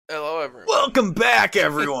Hello, everyone. Welcome back,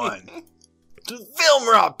 everyone, to the Film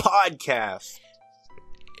Rock Podcast.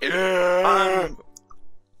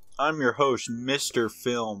 I'm your host, Mr.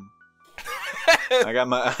 Film. I got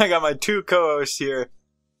my two co-hosts here,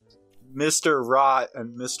 Mr. Rot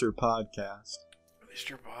and Mr. Podcast.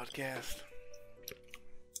 Mr. Podcast.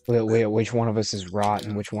 Wait, which one of us is Rot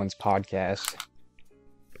and which one's Podcast?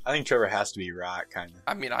 I think Trevor has to be Rot, kind of.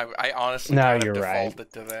 I mean, I honestly No, kind of you're right.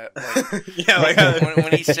 defaulted to that. Like, Yeah, like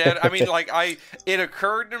when he said, I mean, like, it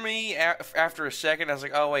occurred to me after a second, I was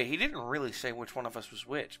like, oh, wait, he didn't really say which one of us was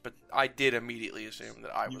which, but I did immediately assume that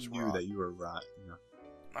I was you knew Rot. that you were Rot. You know?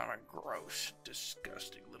 I'm a gross,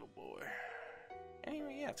 disgusting little boy.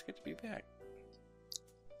 Anyway, yeah, it's good to be back.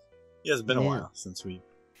 Yeah, it's been a while since we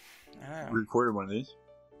recorded one of these.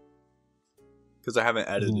 Because I haven't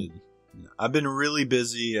edited. I've been really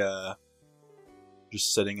busy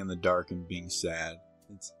just sitting in the dark and being sad.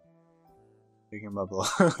 It's taking up a lot,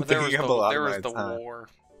 There was of the my time. war.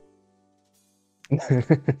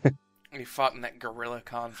 We fought in that guerrilla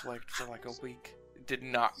conflict for like a week. It did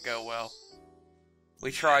not go well.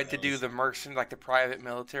 We tried to do the the private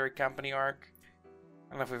military company arc. I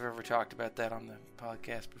don't know if we've ever talked about that on the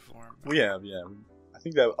podcast before. We have, yeah. I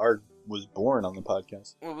think that arc was born on the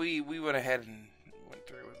podcast. Well, we went ahead and went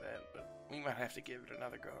through with that, but we might have to give it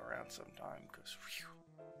another go around sometime, because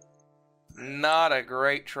not a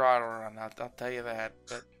great trial run, I'll tell you that.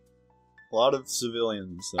 But A lot of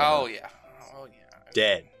civilians oh yeah.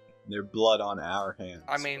 dead. Their blood on our hands.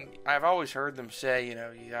 I mean, I've always heard them say, you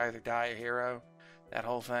either die a hero, that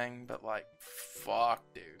whole thing, but like, fuck,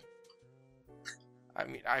 dude. I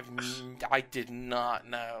mean, I did not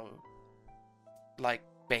know, like,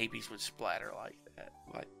 babies would splatter like that.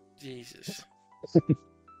 Like, Jesus.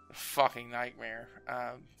 Fucking nightmare.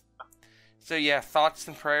 So yeah, thoughts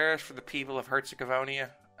and prayers for the people of Herzegovina.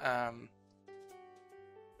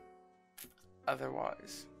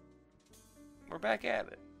 Otherwise, we're back at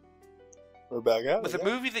it. We're back at With it. a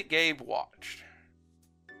movie that Gabe watched.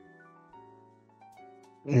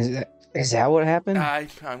 Is that what happened?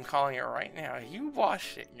 I'm calling it right now. You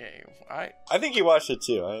watched it, Gabe. I think he watched it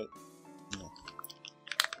too.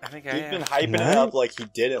 I think He's I been have. hyping it up like he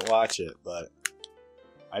didn't watch it, but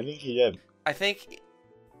I think he did. I think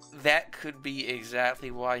that could be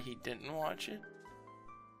exactly why he didn't watch it.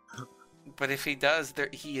 But if he does,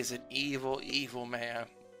 he is an evil, evil man.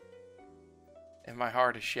 And my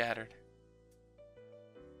heart is shattered.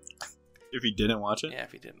 If he didn't watch it? Yeah,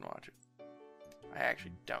 if he didn't watch it. I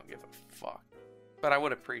actually don't give a fuck. But I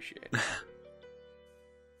would appreciate it.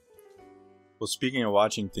 Well, speaking of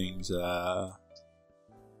watching things,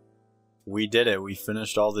 we did it. We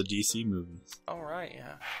finished all the DC movies. All right,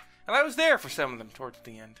 yeah. And I was there for some of them towards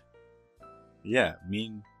the end. Yeah,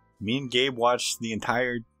 me and Gabe watched the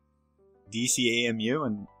entire DC AMU,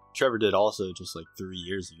 and Trevor did also just like 3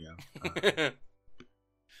 years ago.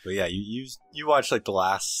 But yeah, you watched like the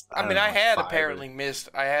last. I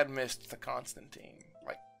had missed the Constantine,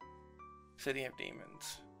 like City of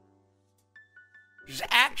Demons. Which is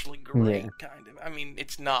actually great, kind of. I mean,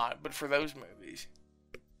 it's not, but for those movies.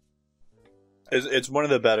 It's one of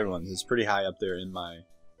the better ones. It's pretty high up there in my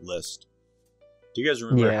list. Do you guys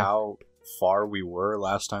remember how far we were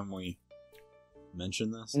last time we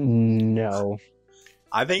mentioned this? No.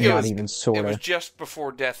 I think Not even sort It of. was just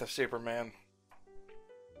before Death of Superman.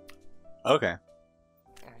 Okay.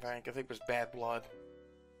 I think it was Bad Blood.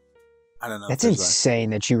 I don't know. That's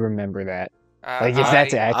insane that you remember that. Like, if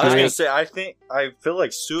that's I was accurate. gonna say, I feel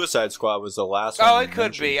like Suicide Squad was the last one. Oh, we it could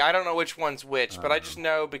mentioned. be. I don't know which one's which, but I just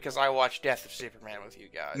know because I watched Death of Superman with you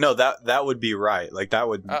guys. No, that would be right. Like that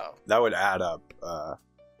would add up.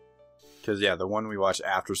 Because the one we watched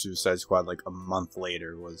after Suicide Squad, like a month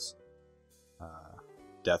later, was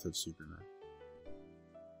Death of Superman.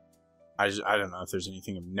 I don't know if there's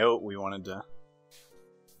anything of note we wanted to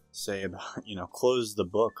say about close the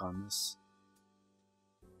book on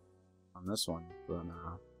this one, but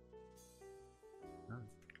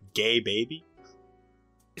gay baby.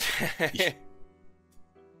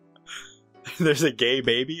 There's a gay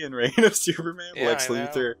baby in Reign of Superman. Yeah, Lex I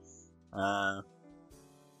know. Luthor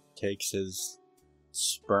takes his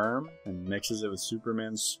sperm and mixes it with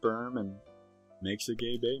Superman's sperm and makes a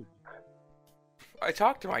gay baby. I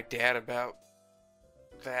talked to my dad about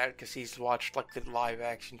that because he's watched like the live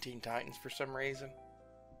action Teen Titans for some reason.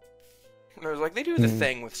 And I was like, they do the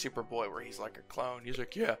thing with Superboy where he's like a clone. He's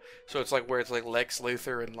like, yeah. So it's like where it's like Lex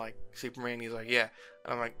Luthor and like Superman. He's like, yeah.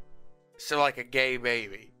 And I'm like, so like a gay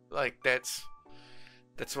baby. Like that's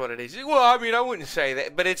what it is. Well, I mean, I wouldn't say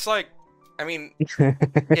that, but it's like, I mean,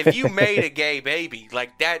 if you made a gay baby,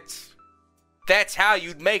 like that's that's how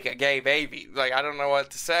you'd make a gay baby. Like, I don't know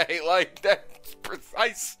what to say. Like, that's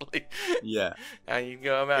precisely how you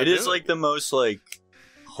go about it. It is like the most like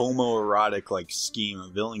homoerotic like scheme a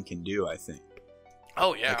villain can do, I think.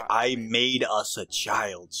 Oh yeah. Like, I made us a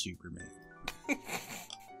child, Superman.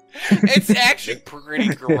 It's actually pretty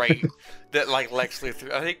great that like Lex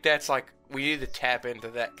Luthor. I think that's like we need to tap into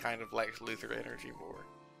that kind of Lex Luthor energy more,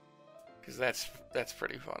 because that's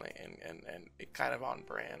pretty funny and it kind of on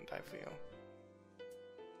brand, I feel.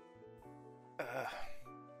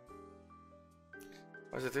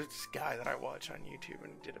 There's this guy that I watch on YouTube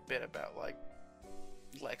and he did a bit about like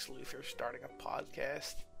Lex Luthor starting a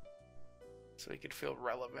podcast so he could feel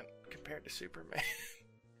relevant compared to Superman.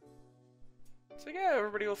 It's like, yeah,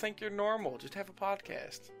 everybody will think you're normal. Just have a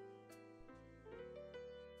podcast.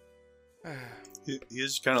 He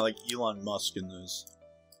is kind of like Elon Musk in those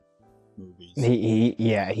movies.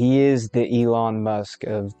 He is the Elon Musk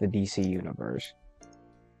of the DC universe.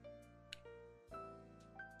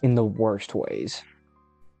 In the worst ways.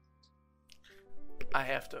 I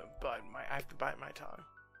have to bite my tongue.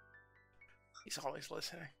 He's always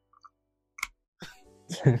listening.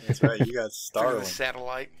 That's right, you got Through the Starlink.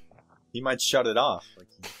 satellite. He might shut it off, like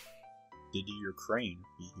he did to your crane.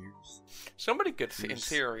 He hears. Somebody could, in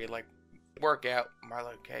theory, like work out my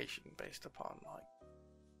location based upon like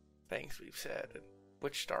things we've said and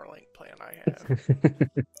which Starlink plan I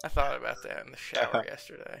have. I thought about that in the shower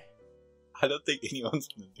yesterday. I don't think anyone's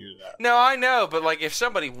gonna do that. No, I know, but like if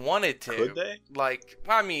somebody wanted to, could they? Like,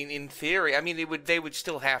 well, I mean, in theory, I mean, they would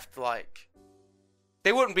still have to like.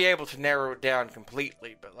 They wouldn't be able to narrow it down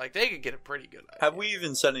completely, but like they could get a pretty good idea. Have we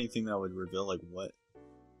even said anything that would reveal like what?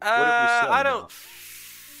 What have we said? I don't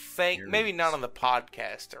think, maybe not on the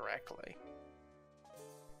podcast directly,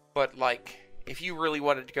 but like if you really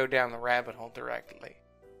wanted to go down the rabbit hole directly,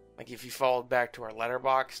 like if you followed back to our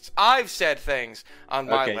letterbox, I've said things on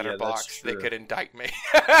my letterbox that could indict me.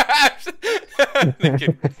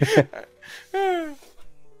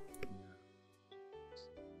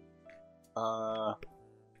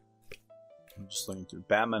 I'm just looking through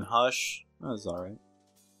Batman Hush. That was alright.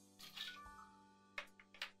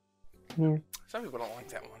 Yeah. Some people don't like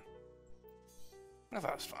that one. I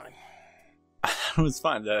thought it was fine. It was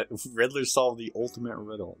fine. Riddler solved the ultimate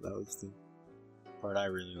riddle. That was the part I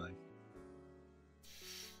really liked.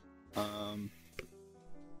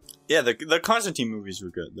 Yeah, the Constantine movies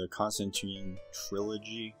were good. The Constantine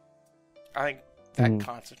trilogy. I think that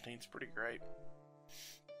Constantine's pretty great.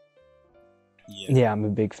 Yeah, I'm a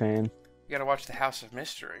big fan. You gotta watch The House of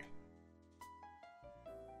Mystery.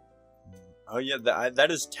 Oh yeah, that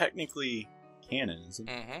is technically canon, isn't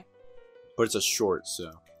it? Mm-hmm. But it's a short,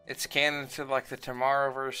 so... It's canon to like the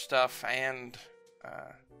Tomorrowverse stuff and...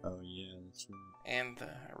 oh yeah, that's right. And the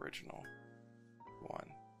original one.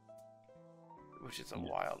 Which is a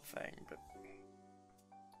wild thing, but...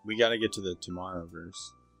 We gotta get to the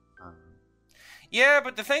Tomorrowverse. Yeah,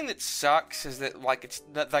 but the thing that sucks is that like it's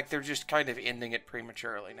like they're just kind of ending it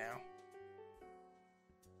prematurely now.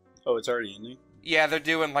 Oh, it's already ending? Yeah, they're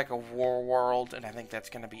doing like a war world, and I think that's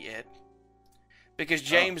gonna be it. Because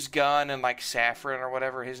James Gunn and like Safran or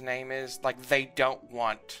whatever his name is, like they don't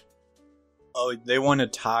want. Oh, they want to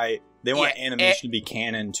tie. They want animation to be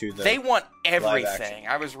canon to the. They want everything.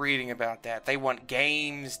 I was reading about that. They want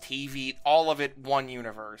games, TV, all of it one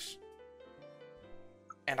universe.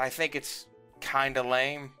 And I think it's kind of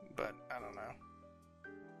lame, but I don't know.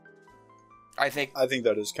 I think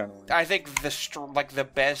that is kind of lame. I think the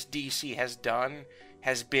best DC has done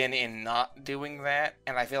has been in not doing that,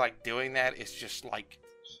 and I feel like doing that is just like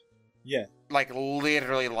like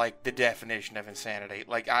literally like the definition of insanity.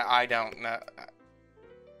 Like I don't know.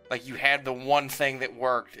 Like you had the one thing that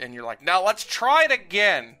worked, and you're like, now let's try it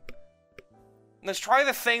again. Let's try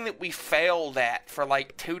the thing that we failed at for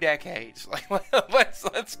like 2 decades. Like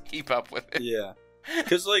let's keep up with it. Yeah.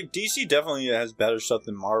 Because, like, DC definitely has better stuff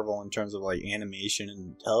than Marvel in terms of, like, animation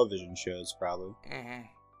and television shows, probably. Mm-hmm.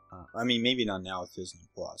 I mean, maybe not now with Disney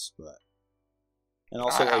Plus, but... And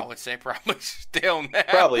also, I would say probably still now.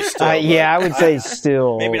 Probably still. Yeah, I would say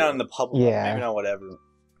still. Maybe not in the public. Yeah. Maybe not whatever.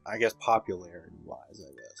 I guess popularity-wise,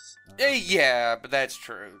 I guess. Yeah, but that's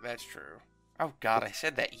true. That's true. Oh, God, I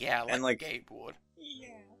said that like Gabe would.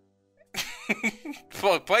 Yeah.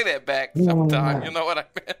 Well, play that back sometime. You know what I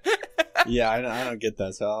meant? Yeah, I don't get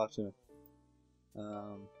that, so I'll have to...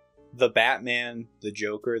 the Batman, the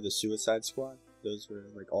Joker, the Suicide Squad, those were,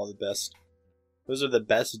 like, all the best... Those are the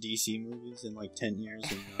best DC movies in, like, 10 years.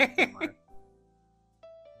 In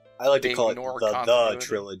I like to call it the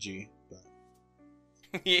trilogy. But...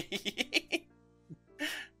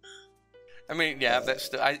 I mean, yeah, that's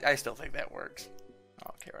still, I still think that works.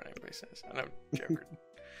 care what anybody says. I know Joker.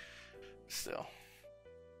 Still.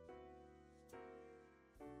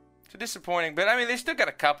 It's disappointing, but I mean, they still got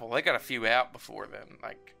a couple. They got a few out before then.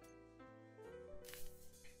 Like,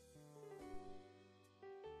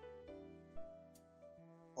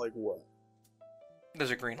 what? There's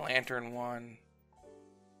a Green Lantern one.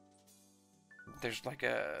 There's like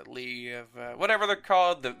a League of whatever they're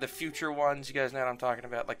called, the future ones. You guys know what I'm talking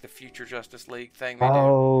about, like the Future Justice League thing. They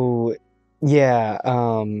do. Yeah.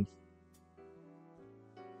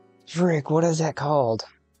 Frick, what is that called?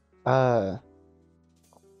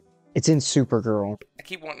 It's in Supergirl. I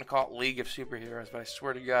keep wanting to call it League of Superheroes, but I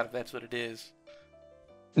swear to God, if that's what it is.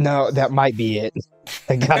 No, that might be it.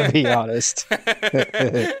 I gotta be honest.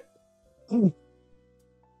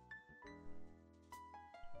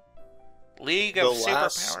 League of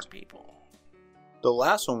Superpowered People. The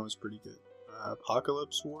last one was pretty good.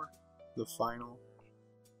 Apocalypse War, the final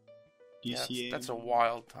DCA. Yeah, that's a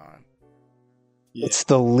wild time. Yeah. It's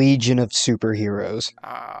the Legion of Superheroes.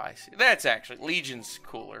 Ah, I see. That's actually Legion's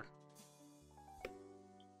cooler.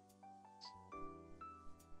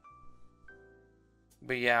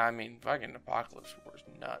 But yeah, I mean, fucking Apocalypse War is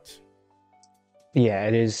nuts. Yeah,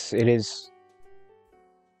 it is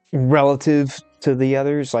relative to the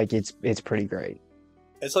others, like it's pretty great.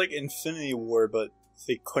 It's like Infinity War, but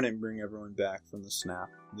they couldn't bring everyone back from the snap.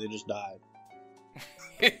 They just died.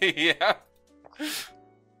 Yeah.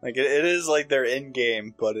 Like it is like their end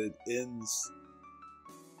game, but it ends.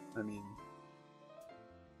 I mean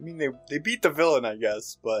they beat the villain, I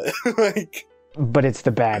guess, but like. But it's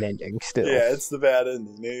the bad ending still. Yeah, it's the bad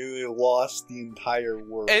ending. They lost the entire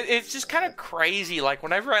world. It's just kind of crazy. Like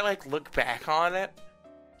whenever I like look back on it,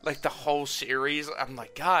 like the whole series, I'm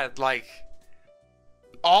like, God, like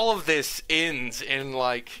all of this ends in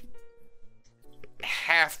like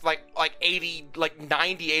half, like 80, like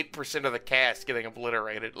 98% of the cast getting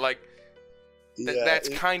obliterated. Like that's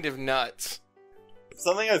kind of nuts.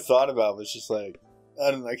 Something I thought about was just like, I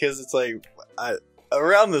don't know, because it's like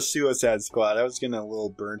around the Suicide Squad, I was getting a little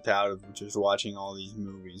burnt out of just watching all these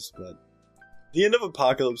movies, but the end of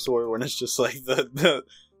Apocalypse War, when it's just like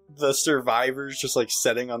the survivors just like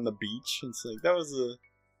sitting on the beach, it's like it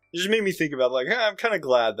just made me think about like, I'm kind of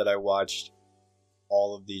glad that I watched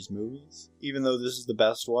all of these movies, even though this is the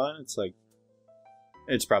best one. It's like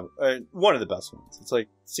it's probably one of the best ones. It's like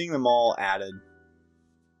seeing them all added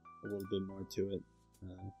a little bit more to it.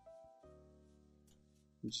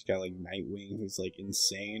 You just got like Nightwing, who's like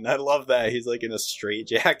insane. I love that he's like in a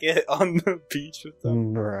straitjacket on the beach with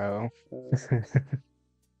them, bro.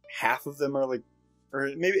 Half of them are like,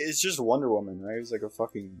 or maybe it's just Wonder Woman, right? Who's like a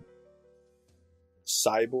fucking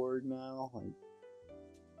cyborg now. Like,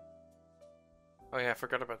 oh yeah, I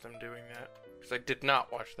forgot about them doing that because I did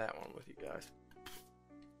not watch that one with you guys.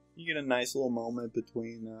 You get a nice little moment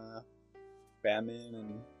between Batman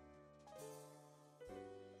and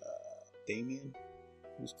Damian.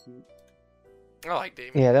 Was cute. I like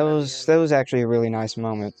Damian. Yeah, that was actually a really nice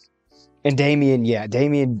moment. And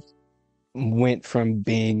Damian went from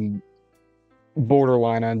being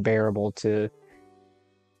borderline unbearable to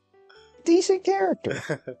decent character.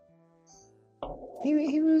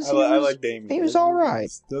 he was. I like Damian. He was all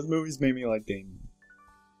right. Those movies made me like Damian.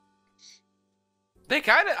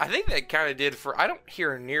 I think they kind of did for. I don't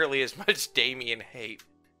hear nearly as much Damian hate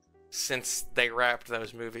since they wrapped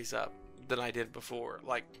those movies up than I did before.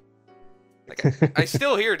 Like I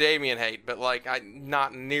still hear Damian hate, but like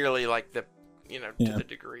not nearly like the to the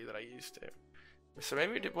degree that I used to. So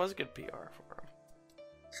maybe it was good PR for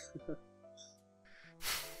him.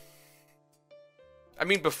 I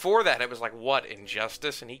mean, before that, it was like, what,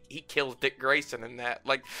 Injustice? And he kills Dick Grayson in that.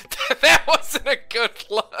 Like, that wasn't a good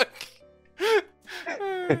look.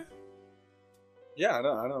 Yeah, I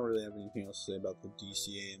don't really have anything else to say about the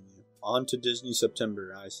DCA. On to Disney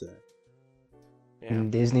September, I say. Yeah.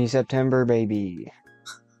 Disney September, baby.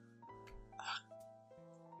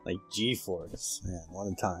 Like G-Force. Man, what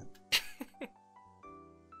a time.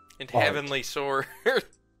 And Heavenly Sword.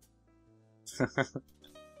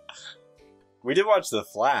 We did watch The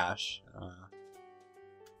Flash.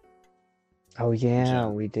 Oh yeah,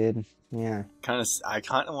 we did. Yeah. I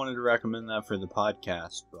kind of wanted to recommend that for the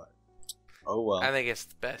podcast, but oh well. I think it's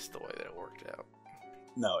the best the way that it worked out.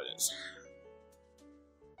 No, it is.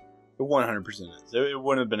 It 100% is. It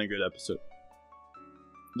wouldn't have been a good episode.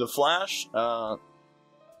 The Flash,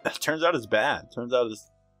 turns out it's bad. Turns out it's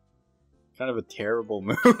kind of a terrible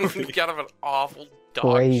movie. Kind of an awful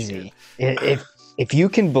dog crazy shit. If you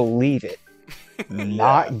can believe it.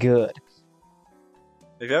 Not good.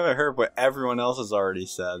 If you haven't heard what everyone else has already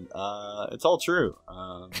said, it's all true.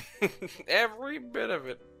 Every bit of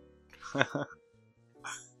it.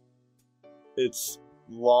 It's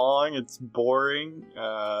long. It's boring.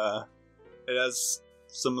 It has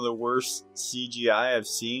some of the worst CGI I've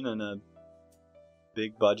seen in a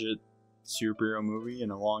big budget superhero movie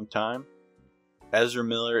in a long time. Ezra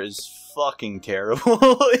Miller is fucking terrible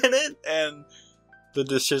in it, and the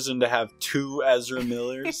decision to have two Ezra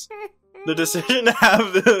Millers, the decision to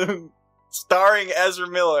have the starring Ezra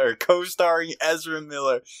Miller, co-starring Ezra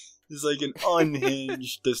Miller, is like an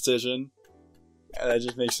unhinged decision, and that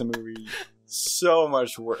just makes the movie so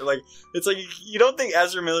much worse. Like, it's like you don't think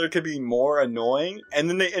Ezra Miller could be more annoying, and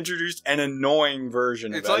then they introduced an annoying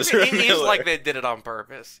version of Ezra Miller. It's like they did it on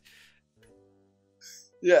purpose.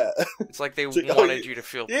 Yeah. It's like they wanted you to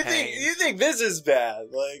feel pain. You think this is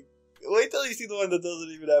bad? Like, wait till you see the one that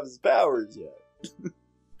doesn't even have his powers yet.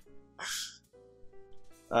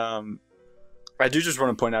 I do just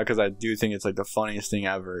want to point out, because I do think it's like the funniest thing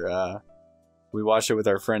ever. We watched it with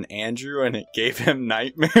our friend Andrew, and it gave him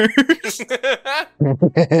nightmares.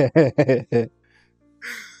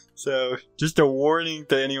 So, just a warning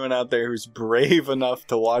to anyone out there who's brave enough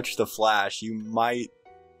to watch The Flash, you might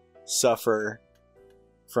suffer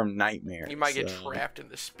from nightmares. You might get trapped in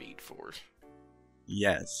the Speed Force.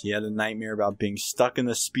 Yes, he had a nightmare about being stuck in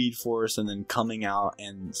the Speed Force and then coming out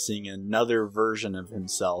and seeing another version of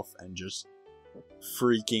himself and just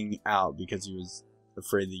freaking out because he was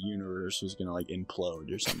afraid the universe was gonna like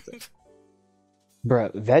implode or something.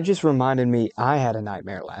 Bro, that just reminded me, I had a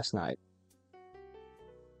nightmare last night.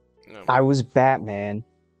 No. I was Batman,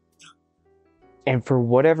 and for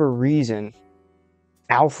whatever reason,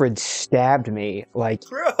 Alfred stabbed me, like,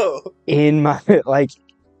 Bro! in my, like,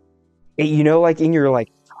 you know, like, in your,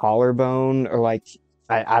 like, collarbone, or, like,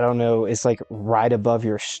 I don't know, it's, like, right above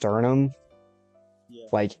your sternum. Yeah.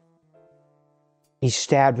 Like, he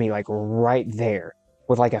stabbed me, like, right there,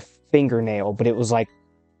 with, like, a fingernail, but it was, like,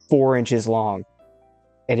 4 inches long.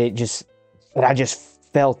 And I just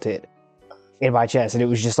felt it in my chest, and it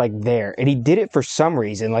was just, like, there. And he did it for some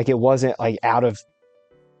reason, like, it wasn't, like, out of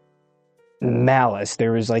malice.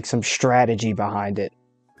 There was like some strategy behind it,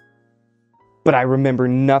 but I remember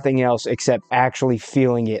nothing else except actually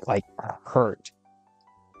feeling it like hurt,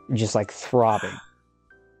 just like throbbing.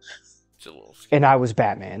 It's a little scary. And I was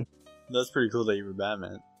Batman. That's pretty cool that you were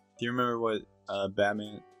Batman. Do you remember what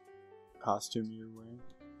Batman costume you were wearing?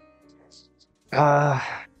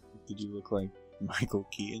 Did you look like Michael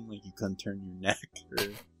Keaton, like you couldn't turn your neck? Or...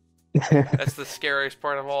 That's the scariest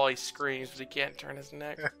part of all. He screams, but he can't turn his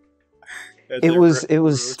neck. It was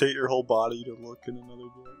rotate your whole body to look in another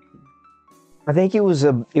direction. I think it was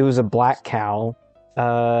a black cowl,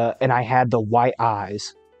 and I had the white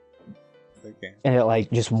eyes. Okay. And it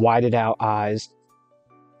like just whited out eyes.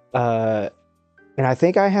 And I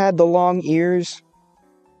think I had the long ears.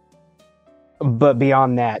 But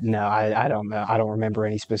beyond that, no, I don't know. I don't remember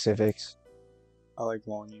any specifics. I like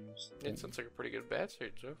long ears. It sounds like a pretty good bat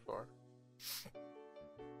suit so far.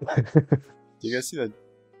 Do you guys see that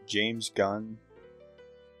James Gunn?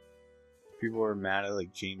 People were mad at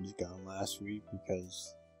like James Gunn last week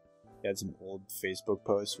because he had some old Facebook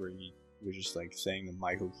posts where he was just like saying the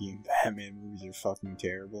Michael Keaton Batman movies are fucking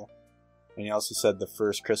terrible. And he also said the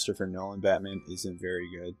first Christopher Nolan Batman isn't very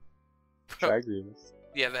good. Which I agree with.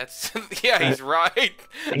 Yeah, he's right.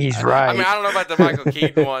 He's right. I mean, I don't know about the Michael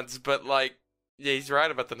Keaton ones, but like, yeah, he's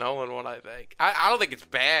right about the Nolan one, I think. I don't think it's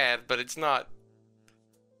bad, but it's not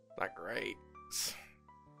great. It's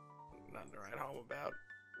nothing to write home about.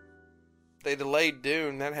 They delayed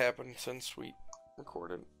Dune. That happened since we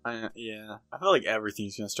recorded. Yeah. I feel like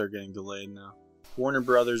everything's going to start getting delayed now. Warner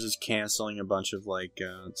Brothers is canceling a bunch of like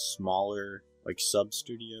smaller like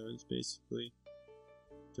sub-studios, basically,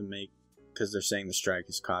 to make, because they're saying the strike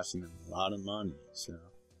is costing them a lot of money, so...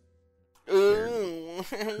 Ooh.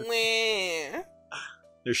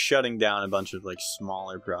 They're shutting down a bunch of like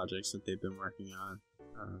smaller projects that they've been working on.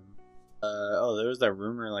 There was that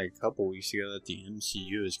rumor like a couple weeks ago that the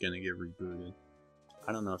MCU is going to get rebooted.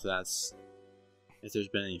 I don't know if there's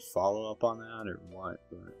been any follow-up on that or what,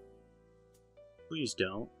 but please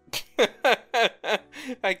don't.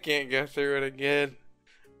 I can't go through it again.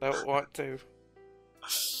 Don't want to.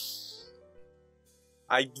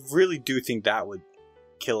 I really do think that would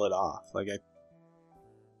kill it off. Like,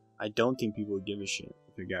 I don't think people would give a shit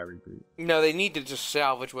if it got rebooted. No, they need to just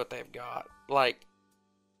salvage what they've got. Like,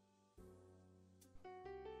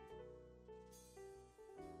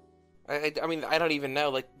 I mean, I don't even know.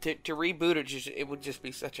 Like, to reboot it, it would just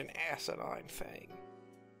be such an asinine thing.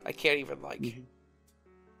 I can't even, like... Mm-hmm.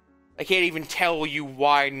 I can't even tell you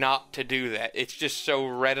why not to do that. It's just so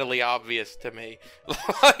readily obvious to me,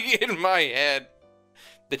 like, in my head,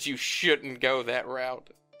 that you shouldn't go that route.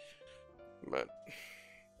 But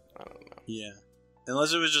don't know. Yeah.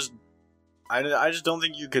 Unless it was just... I just don't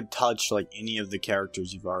think you could touch, like, any of the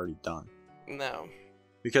characters you've already done. No.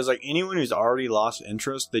 Because, like, anyone who's already lost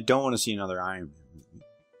interest, they don't want to see another Iron Man movie.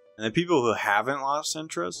 And the people who haven't lost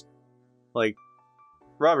interest, like,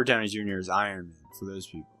 Robert Downey Jr. is Iron Man for those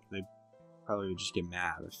people. They probably would just get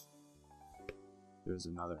mad if there was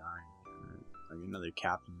another Iron Man, or, like, another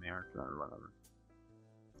Captain America or whatever.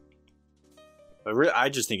 But really, I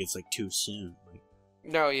just think it's, like, too soon. Like,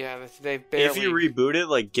 no, yeah, they've barely... If you reboot it,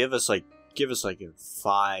 like, give us a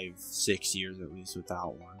 5-6 years at least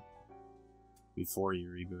without one before you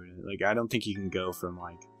reboot it. Like, I don't think you can go from,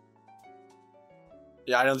 like...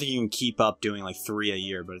 Yeah, I don't think you can keep up doing, like, 3 a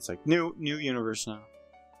year, but it's like, new universe now.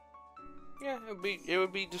 Yeah, it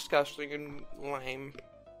would be disgusting and lame.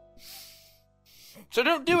 So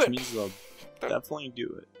don't do it! Means they'll definitely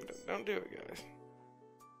do it. Don't do it, guys.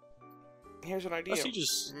 Here's an idea.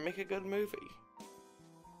 Just make a good movie.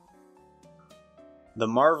 The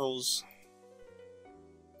Marvels.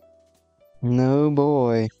 No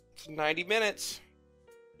boy. It's 90 minutes.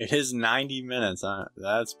 It is 90 minutes.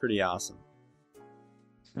 That's pretty awesome.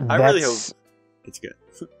 I really hope it's good.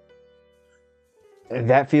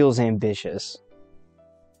 That feels ambitious.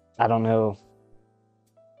 I don't know.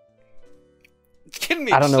 It's getting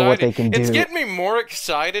me I don't excited. know what they can do. It's getting me more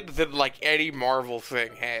excited than, like, any Marvel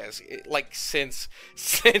thing has. Since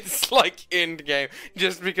like, Endgame.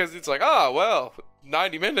 Just because it's like, oh, well,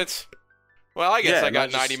 90 minutes. Well, I guess I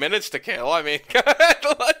got 90 minutes to kill. I mean,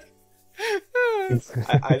 I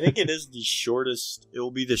think it is the shortest. It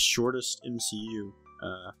will be the shortest MCU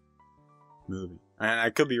movie. And I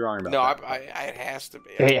could be wrong about that. No, it has to be.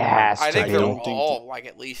 It has to I think be. they're all, like,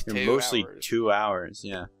 at least 2 hours. Mostly 2 hours,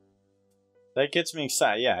 yeah. That gets me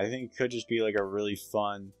excited. Yeah, I think it could just be, like, a really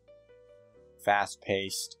fun,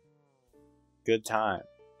 fast-paced, good time.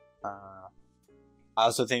 I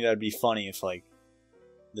also think that would be funny if, like,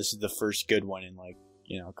 this is the first good one in, like,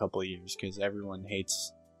 a couple of years, because everyone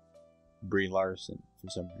hates Brie Larson for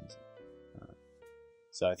some reason.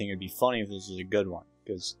 So I think it'd be funny if this was a good one,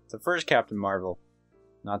 because the first Captain Marvel,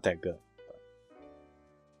 not that good.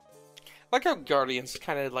 Like how Guardians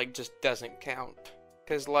kind of, like, just doesn't count,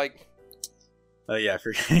 because, like... Oh, yeah,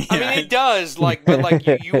 I mean, it does, like, but, like,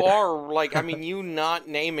 you are, like, I mean, you not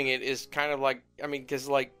naming it is kind of like, I mean, because,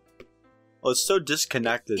 like... Well, it's so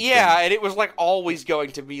disconnected. Yeah, and it was, like, always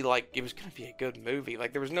going to be, like, it was going to be a good movie.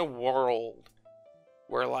 Like, there was no world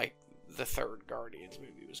where, like, the third Guardians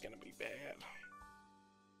movie was going to be bad.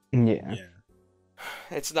 Yeah.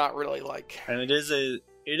 It's not really, like... And it does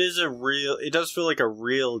feel like a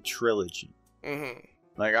real trilogy. Mm-hmm.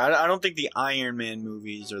 Like, I don't think the Iron Man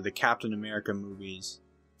movies or the Captain America movies...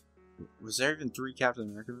 Was there even 3 Captain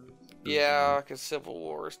America movies? Yeah, because Civil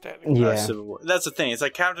War is technically... Yeah. Civil War. That's the thing. It's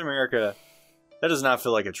like Captain America... That does not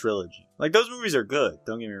feel like a trilogy. Like, those movies are good,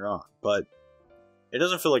 don't get me wrong. But it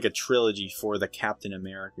doesn't feel like a trilogy for the Captain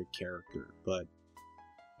America character. But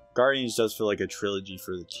Guardians does feel like a trilogy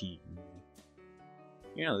for the team.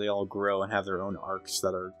 They all grow and have their own arcs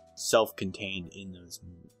that are self-contained in those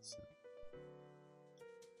movies.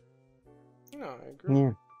 No, I agree. Yeah.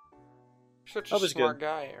 You're such a smart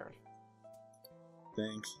guy, Aaron.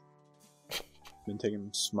 Thanks. Been taking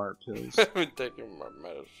smart pills. I've been taking my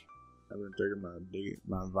medicine. I've been taking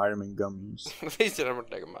my vitamin gummies. They said I'm gonna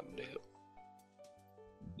take my dip.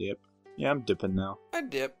 Dip? Yeah, I'm dipping now. I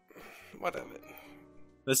dip. What of it?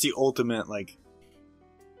 That's the ultimate, like...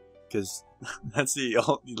 Because that's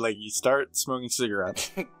like, you start smoking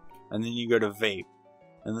cigarettes, and then you go to vape.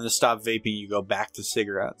 And then to stop vaping, you go back to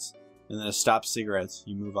cigarettes. And then to stop cigarettes,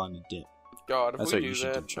 you move on to dip. God, if that's we what do you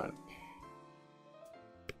should that, do, Chad.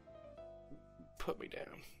 Put me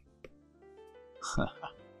down.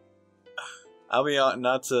 I'll be on,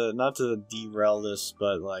 not to derail this,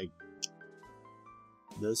 but, like,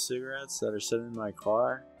 those cigarettes that are sitting in my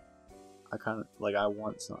car, I kind of, like, I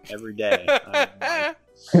want some every day.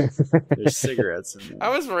 There's cigarettes in there. I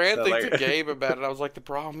was ranting like... to Gabe about it. I was like, the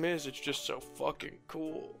problem is, it's just so fucking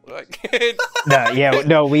cool. Like, we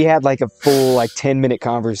had like a full 10-minute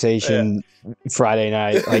conversation Friday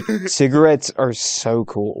night. Like, cigarettes are so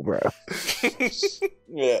cool, bro.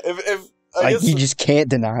 Yeah, if I guess you just can't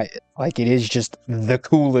deny it. Like, it is just the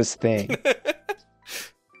coolest thing.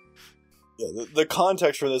 Yeah, the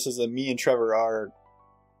context for this is that me and Trevor are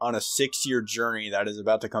on a 6-year journey that is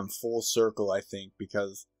about to come full circle, I think,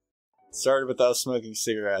 because it started with us smoking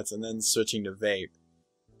cigarettes and then switching to vape.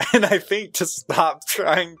 And I think to stop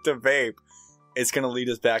trying to vape, it's going to lead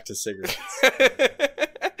us back to cigarettes.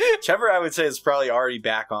 Trevor, I would say, is probably already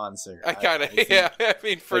back on cigarettes. I kind of, yeah. I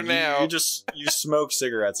mean, for like, now. You smoke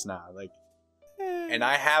cigarettes now. Like, and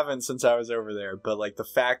I haven't since I was over there, but like the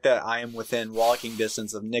fact that I am within walking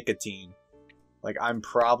distance of nicotine, like I'm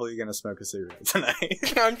probably gonna smoke a cigarette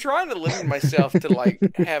tonight. I'm trying to limit myself to like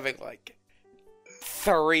having like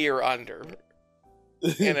 3 or under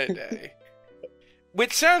in a day,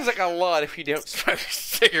 which sounds like a lot if you don't smoke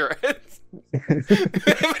cigarettes. But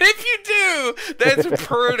if you do, that's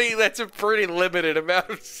a pretty limited amount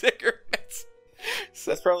of cigarettes.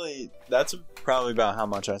 So, that's probably about how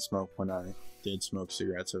much I smoked when I did smoke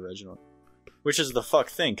cigarettes originally. Which is the fuck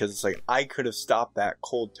thing, because it's like I could have stopped that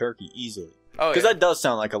cold turkey easily. Because that does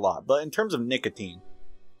sound like a lot, but in terms of nicotine,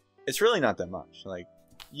 it's really not that much. Like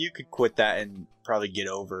you could quit that and probably get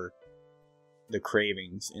over the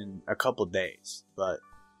cravings in a couple days, but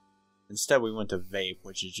instead we went to vape,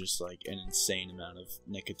 which is just like an insane amount of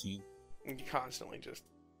nicotine. You're constantly just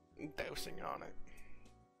dosing on it.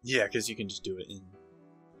 Yeah, because you can just do it in...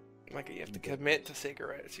 Like, you have to commit to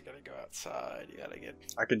cigarettes, you gotta go outside, you gotta get...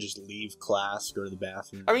 I can just leave class, go to the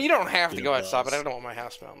bathroom... I mean, you don't have to go outside, but I don't want my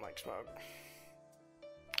house smelling like smoke.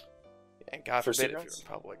 And God forbid if you're in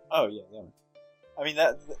public. Oh, yeah. I mean,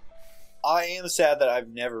 I am sad that I've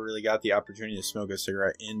never really got the opportunity to smoke a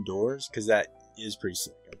cigarette indoors, because that is pretty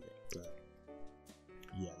sick, I think. But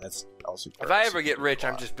yeah, that's also... If I ever get rich,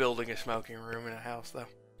 I'm just building a smoking room in a house, though.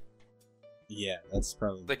 Yeah, that's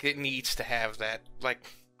probably... Like, it needs to have that, like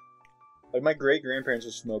my great-grandparents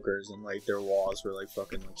were smokers, and, like, their walls were, like,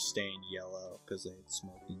 fucking, like, stained yellow, because they had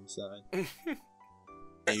smoked inside.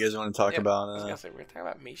 You guys want to talk about, I was gonna say, we're gonna talk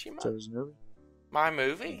about Mishima? Trevor's movie? My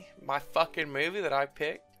movie? My fucking movie that I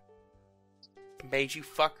picked? Made you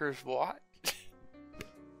fuckers watch?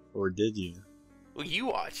 Or did you? Well, you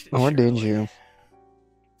watched it. Or surely. did you?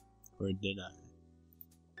 Or did I?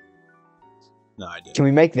 No, I didn't. Can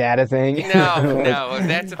we make that a thing? No, if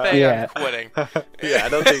that's a thing, Yeah. I'm quitting. Yeah, I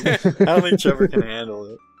don't think Trevor can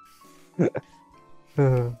handle it.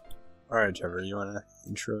 All right, Trevor, you want to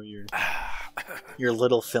intro your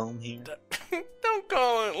little film here? Don't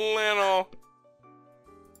call it little.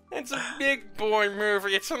 It's a big boy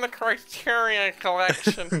movie. It's in the Criterion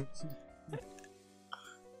Collection.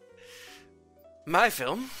 My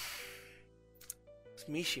film is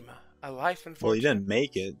Mishima, A Life in 4 Well, you didn't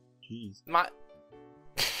make it. Jeez. My...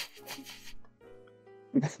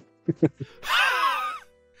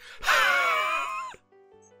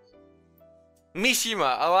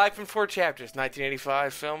 Mishima, A Life in 4 Chapters,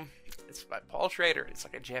 1985 film. It's by Paul Schrader. It's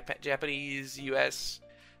like a Japanese-U.S.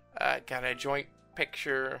 Kind of joint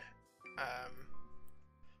picture.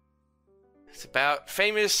 It's about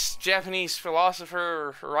famous Japanese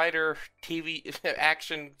philosopher, writer, TV,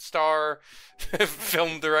 action star,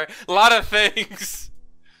 film director, a lot of things.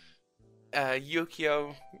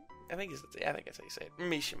 Yukio, I think that's how you say it.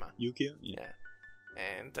 Mishima. Yukio? Yeah.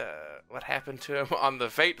 And what happened to him on the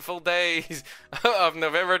fateful days of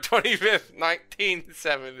November 25th,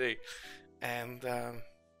 1970. And I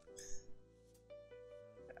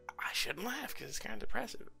shouldn't laugh because it's kind of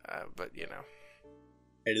depressive. But, you know.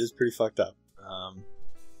 It is pretty fucked up.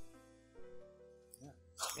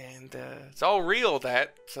 And it's all real,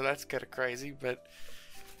 so that's kind of crazy. But,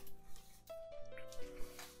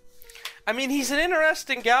 I mean, he's an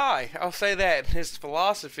interesting guy. I'll say that. His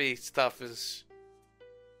philosophy stuff is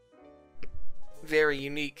very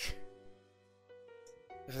unique.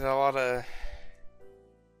 There's a lot of...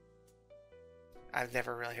 I've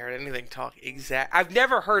never really heard anything talk exact... I've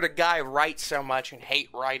never heard a guy write so much and hate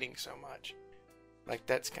writing so much. Like,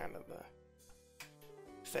 that's kind of the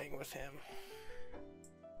thing with him.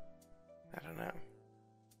 I don't know.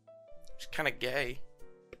 He's kind of gay.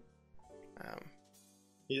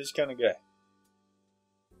 He is kind of gay.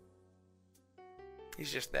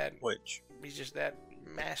 He's just that... Which? He's just that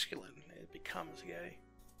masculine. It becomes gay.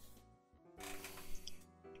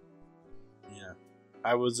 Yeah.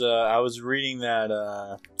 I was reading that,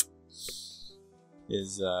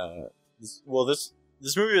 this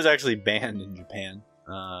movie was actually banned in Japan,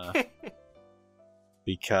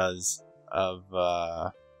 because of,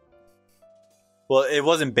 well, it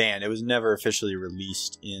wasn't banned. It was never officially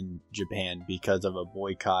released in Japan because of a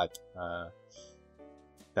boycott,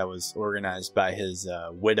 that was organized by his,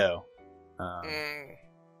 widow,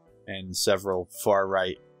 and several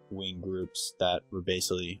far-right wing groups that were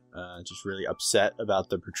basically, just really upset about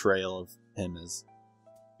the portrayal of him as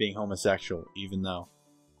being homosexual, even though,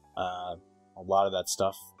 a lot of that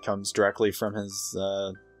stuff comes directly from his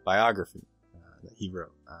biography that he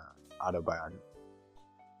wrote, autobiography.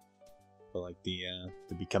 But like the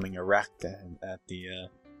becoming erect at the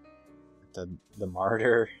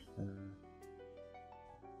martyr,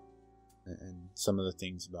 and some of the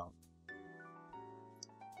things about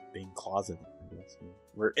being closeted. I guess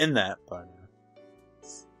we're in that, but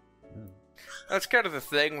That's kind of the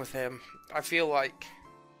thing with him. I feel like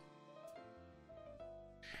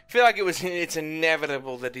it's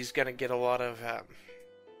inevitable that he's going to get a lot of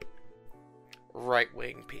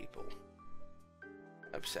right-wing people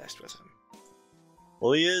obsessed with him.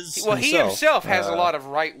 Well, he is. Well, he himself has a lot of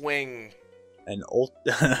right-wing and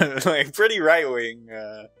like pretty right-wing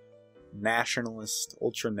nationalist,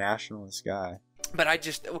 ultra-nationalist guy. But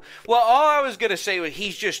all I was gonna say was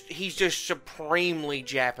he's just supremely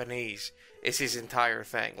Japanese. Is his entire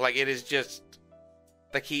thing. Like, it is just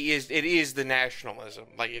like it is the nationalism.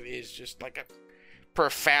 Like, it is just like a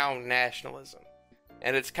profound nationalism,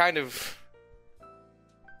 and it's kind of,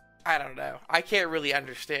 I don't know. I can't really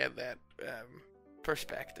understand that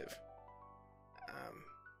perspective.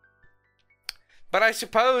 But I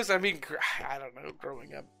suppose, I mean, I don't know,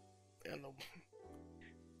 growing up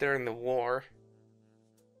during the war.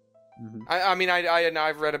 Mm-hmm. I mean,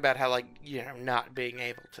 I've read about how, like, you know, not being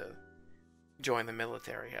able to join the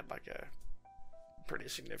military had, like, a pretty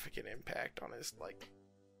significant impact on his, like,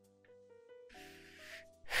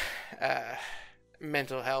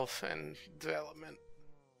 mental health and development.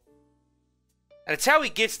 And it's how he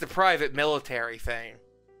gets the private military thing,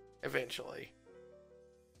 eventually.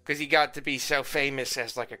 Because he got to be so famous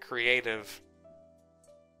as, like, a creative.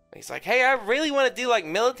 He's like, hey, I really want to do, like,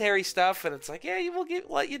 military stuff. And it's like, yeah, we'll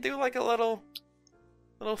let you do, like, a little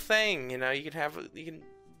thing, you know. You can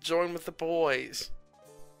join with the boys.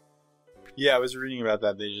 Yeah, I was reading about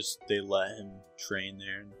that. They let him train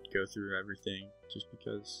there and go through everything just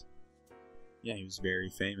because, yeah, he was very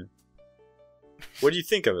famous. What do you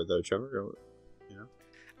think of it, though, Trevor? You know?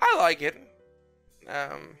 I like it.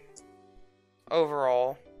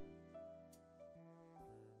 Overall.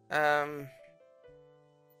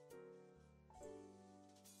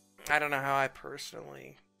 I don't know how I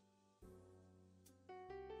personally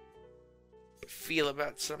feel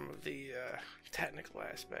about some of the technical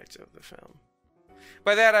aspects of the film.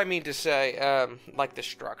 By that I mean to say, like the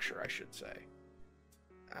structure, I should say.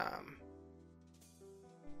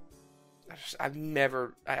 I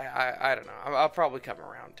don't know. I'll probably come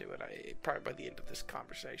around to it. Probably by the end of this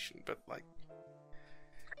conversation, but like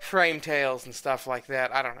frame tales and stuff like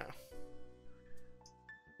that, I don't know.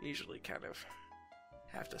 Usually kind of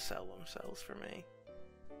have to sell themselves for me.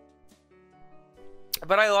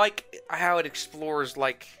 But I like how it explores,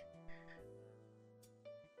 like,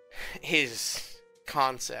 his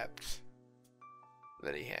concepts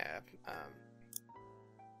that he had.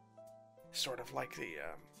 Sort of like the,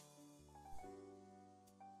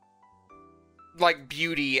 like,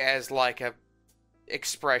 beauty as, like, a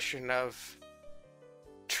expression of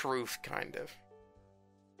truth, kind of.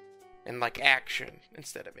 And, like, action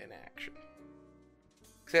instead of inaction.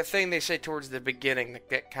 That thing they say towards the beginning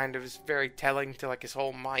that kind of is very telling to, like, his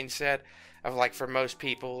whole mindset of, like, for most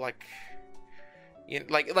people, like, you know,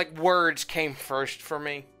 like words came first for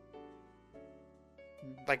me.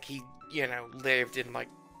 Like, he, you know, lived in, like,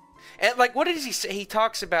 and, like, what does he say? He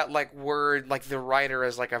talks about, like, like, the writer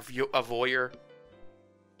as, like, a voyeur.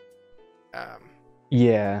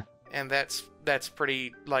 Yeah. And that's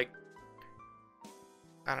pretty, like,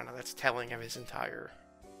 I don't know, that's telling of his entire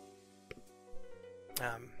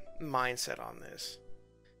mindset on this.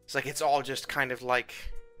 It's like it's all just kind of like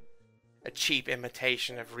a cheap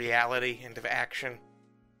imitation of reality and of action,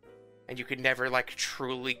 and you could never, like,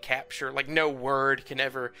 truly capture, like, no word can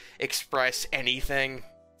ever express anything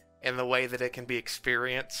in the way that it can be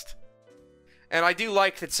experienced. And I do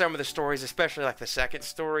like that some of the stories, especially like the second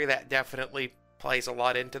story, that definitely plays a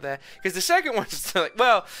lot into that, because the second one's like,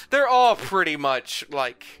 well, they're all pretty much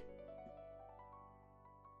like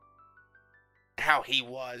how he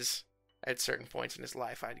was at certain points in his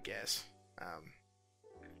life, I'd guess.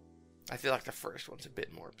 I feel like the first one's a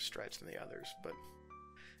bit more stretched than the others, but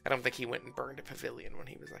I don't think he went and burned a pavilion when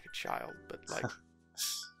he was, like, a child, but, like,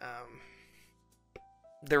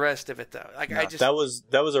 the rest of it, though, like, no,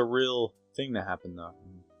 that was a real thing that happened, though.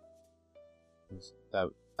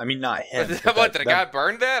 I mean, not him. What, did a guy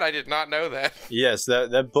burn that? I did not know that. Yes,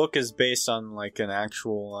 that book is based on, like, an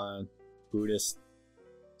actual Buddhist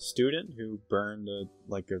student who burned a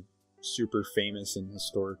super famous and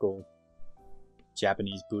historical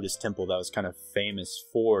Japanese Buddhist temple that was kind of famous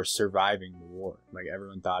for surviving the war. Like,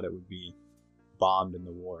 everyone thought it would be bombed in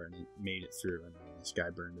the war, and it made it through, and this guy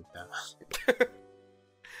burned it down.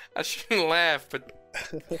 I shouldn't laugh, but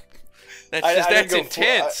that's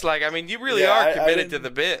intense. Like, I mean, you really are committed to the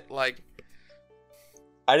bit. Like,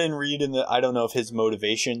 I didn't read I don't know if his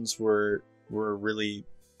motivations were really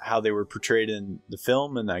how they were portrayed in the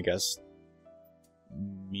film, and I guess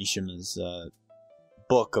Mishima's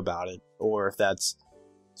book about it, or if that's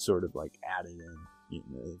sort of, like, added in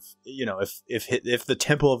if the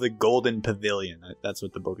Temple of the Golden Pavilion, that's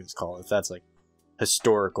what the book is called, if that's like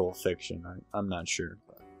historical fiction, I'm not sure,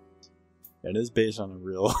 but it is based on a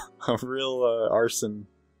real arson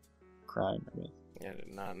crime, I guess. Yeah, I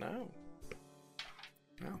did not know.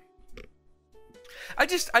 No. I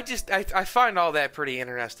find all that pretty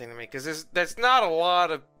interesting to me, because there's not a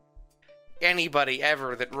lot of anybody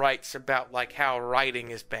ever that writes about like how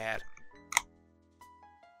writing is bad.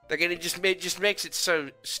 Like, it just makes it so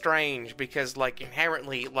strange, because like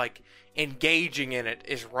inherently like engaging in it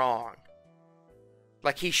is wrong.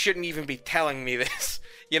 Like, he shouldn't even be telling me this,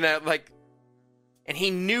 like, and he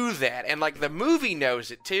knew that, and like the movie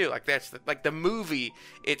knows it too. Like, that's the movie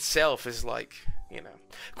itself is like,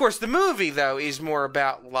 Of course, the movie though is more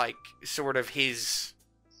about like sort of his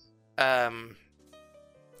I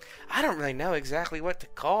don't really know exactly what to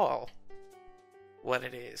call what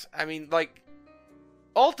it is. I mean, like,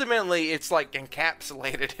 ultimately it's like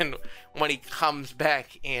encapsulated in when he comes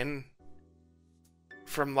back in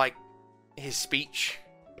from like his speech,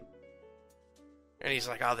 and he's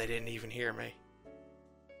like, oh, they didn't even hear me.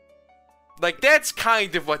 Like, that's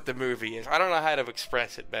kind of what the movie is. I don't know how to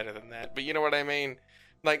express it better than that, but you know what I mean?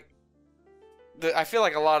 Like, I feel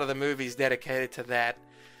like a lot of the movies dedicated to that,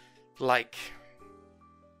 like,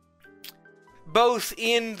 both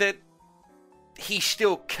in that he's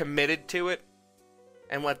still committed to it,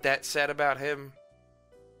 and what that said about him,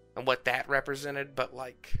 and what that represented, but,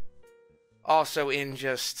 like, also in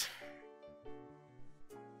just...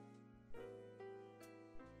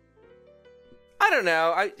 I don't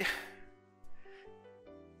know,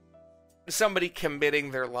 somebody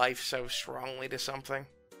committing their life so strongly to something,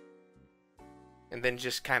 and then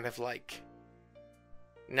just kind of, like,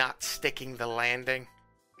 not sticking the landing.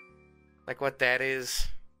 Like, what that is.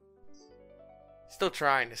 Still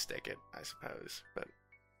trying to stick it, I suppose, but...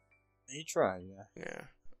 He tried, yeah. Yeah.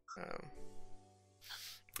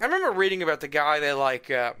 I remember reading about the guy that, like,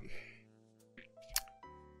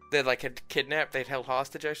 had kidnapped, they'd held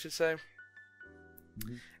hostage, I should say.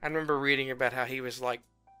 Mm-hmm. I remember reading about how he was, like,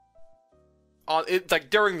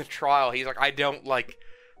 during the trial, he's like, I don't, like,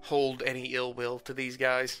 hold any ill will to these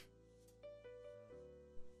guys.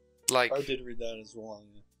 Like, I did read that as well,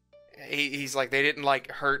 yeah. He's like, they didn't, like,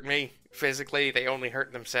 hurt me physically, they only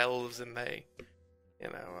hurt themselves, and they,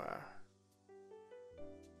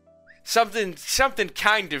 something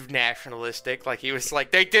kind of nationalistic. Like, he was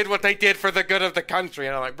like, they did what they did for the good of the country,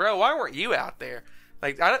 and I'm like, bro, why weren't you out there?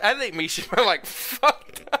 Like, I think Mishima, like,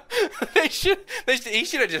 fucked up. He should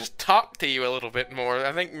have just talked to you a little bit more.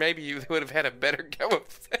 I think maybe you would have had a better go of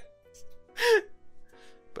things.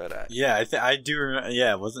 But, yeah, I do remember,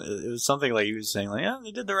 yeah, it was something like he was saying, like, yeah,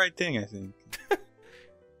 they did the right thing, I think.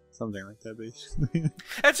 Something like that, basically.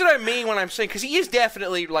 That's what I mean when I'm saying, because he is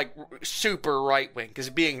definitely, like, super right-wing,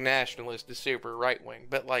 because being nationalist is super right-wing,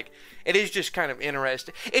 but, like, it is just kind of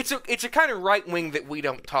interesting. It's a kind of right-wing that we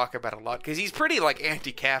don't talk about a lot, because he's pretty, like,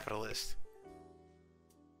 anti-capitalist.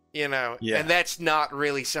 Yeah. And that's not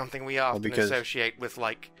really something we often associate with,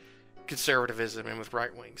 like, conservatism and with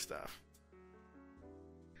right-wing stuff.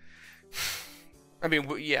 I mean,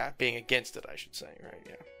 yeah, being against it, I should say, right?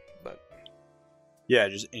 Yeah, but yeah,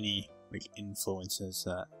 just any like influences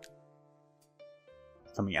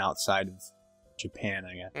coming outside of Japan,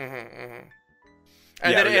 I guess. Mm-hmm, mm-hmm.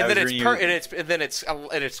 And then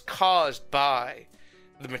it's caused by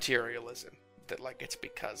the materialism that, like, it's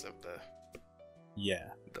because of the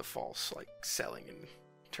false, like, selling and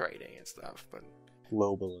trading and stuff, but.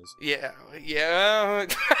 Globalism. Yeah.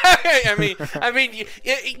 I mean,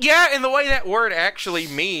 yeah, in the way that word actually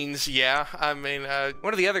means, yeah. I mean,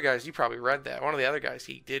 one of the other guys, you probably read that. One of the other guys,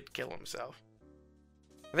 he did kill himself.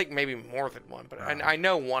 I think maybe more than one, but I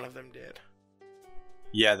know one of them did.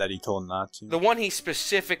 Yeah, that he told not to. The one he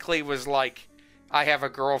specifically was like, I have a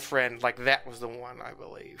girlfriend, like, that was the one, I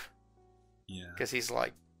believe. Yeah. Because he's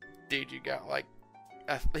like, dude, you got, like,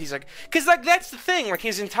 he's like, because, like, that's the thing, like,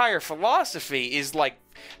 his entire philosophy is like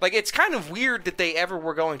it's kind of weird that they ever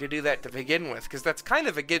were going to do that to begin with, because that's kind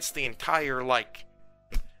of against the entire, like,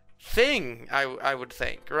 thing, I would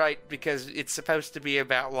think, right? Because it's supposed to be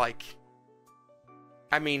about, like,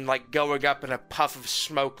 I mean, like, going up in a puff of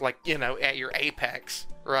smoke, like, at your apex,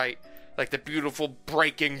 right? Like the beautiful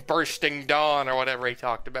bursting dawn, or whatever he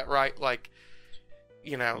talked about, right? Like,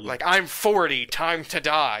 like, I'm 40, time to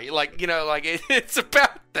die. Like, like, it's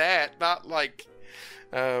about that, not like,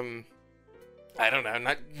 I don't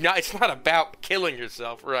know, it's not about killing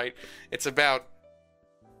yourself, right? It's about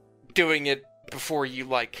doing it before you,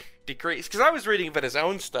 like, decrease. Because I was reading about his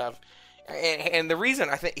own stuff, and the reason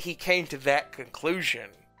I think he came to that conclusion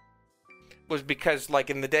was because, like,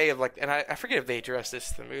 in the day of, like, and I forget if they addressed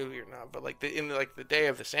this in the movie or not, but, like, in the day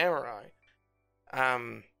of the samurai,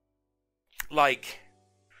 like,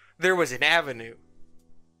 there was an avenue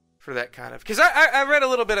for that kind of, because I read a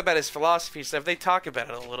little bit about his philosophy stuff. They talk about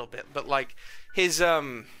it a little bit, but, like, his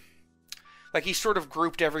like, he sort of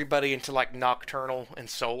grouped everybody into, like, nocturnal and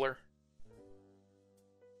solar,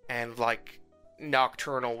 and, like,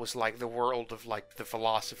 nocturnal was, like, the world of, like, the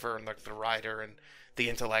philosopher and, like, the writer and the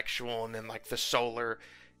intellectual, and then, like, the solar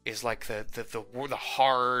is, like, the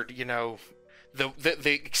hard, you know,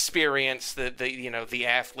 the experience, the you know, the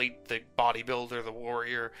athlete, the bodybuilder, the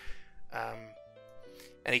warrior.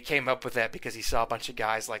 And he came up with that because he saw a bunch of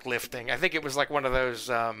guys, like, lifting. I think it was, like, one of those,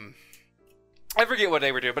 I forget what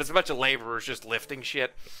they were doing, but it's a bunch of laborers just lifting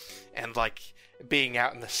shit. And, like, being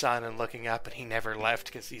out in the sun and looking up, and he never left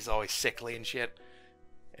because he's always sickly and shit.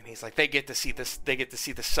 And he's like, they get to see this, they get to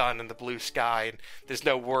see the sun and the blue sky, and there's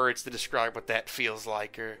no words to describe what that feels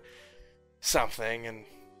like or something. And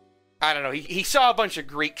I don't know, he saw a bunch of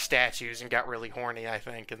Greek statues and got really horny, I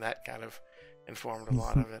think, and that kind of informed a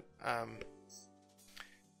lot of it.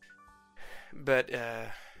 But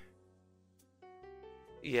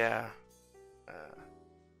yeah.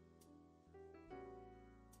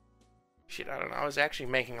 Shit, I don't know. I was actually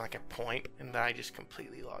making, like, a point, and I just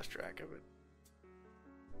completely lost track of it.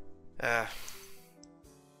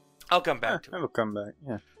 I'll come back to it. I will come back,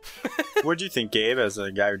 yeah. What do you think, Gabe, as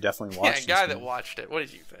a guy who definitely watched it? Yeah, a guy that watched it. What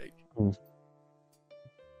did you think?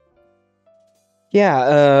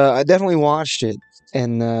 Yeah, I definitely watched it,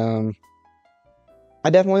 and I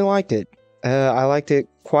definitely liked it. I liked it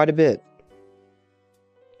quite a bit.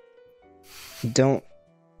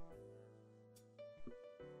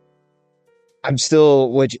 I'm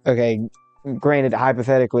still, okay, granted,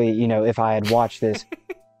 hypothetically, you know, if I had watched this,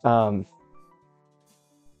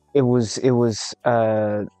 it was, you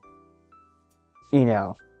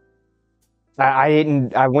know,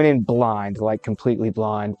 I went in blind, like, completely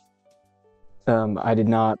blind. I did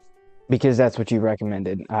not, because that's what you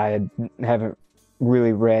recommended. Haven't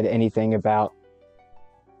really read anything about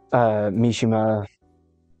Mishima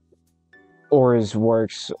or his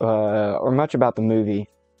works, or much about the movie.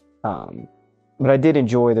 But I did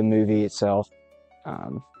enjoy the movie itself,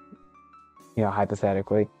 you know,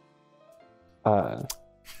 hypothetically.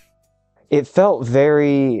 It felt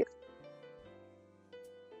very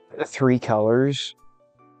Three Colors.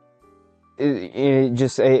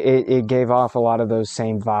 It gave off a lot of those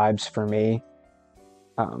same vibes for me.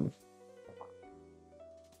 I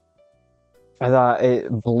thought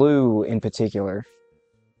Blue in particular.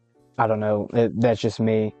 I don't know. That's just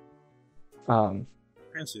me. I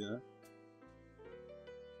can see that.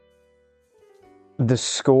 The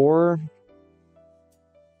score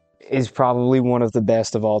is probably one of the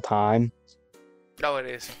best of all time. No, it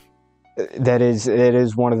is. It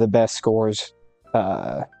is one of the best scores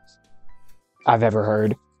I've ever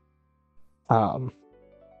heard. I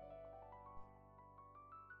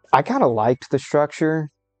kind of liked the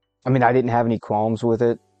structure. I mean, I didn't have any qualms with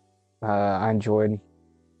it. I enjoyed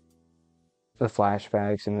the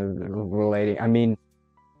flashbacks and the relating. I mean,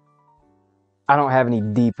 I don't have any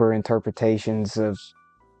deeper interpretations of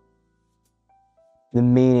the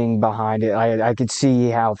meaning behind it. I could see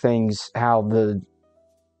how the,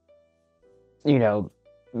 you know,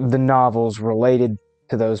 the novels related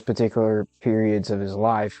to those particular periods of his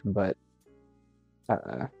life, but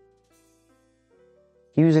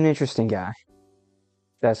he was an interesting guy.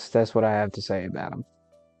 That's what I have to say about him.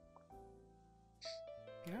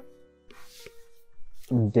 Yeah.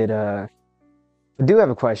 I do have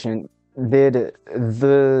a question. Did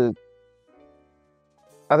the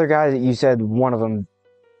other guy that you said one of them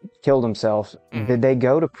killed himself, did they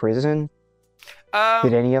go to prison?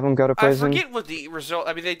 Did any of them go to prison? I forget what the result...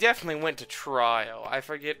 I mean, they definitely went to trial. I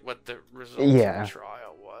forget what the result of the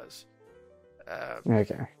trial was.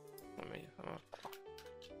 Okay. Let me...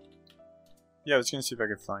 Yeah, I was going to see if I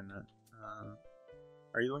could find that.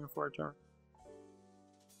 Are you looking for it, Trevor?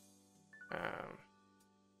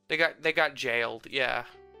 They got jailed, yeah.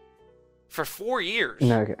 For 4 years.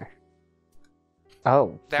 Okay.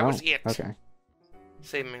 Oh. That was it. Okay.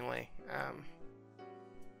 Seemingly.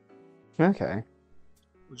 Okay.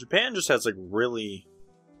 Well, Japan just has, like, really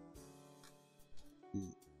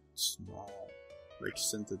small, like,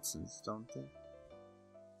 sentences, don't they?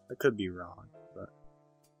 I could be wrong, but...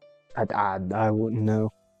 I wouldn't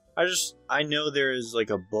know. I know there is,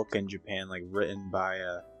 like, a book in Japan, like, written by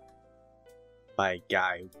a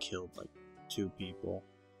guy who killed, like, 2 people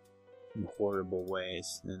in horrible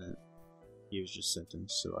ways, and he was just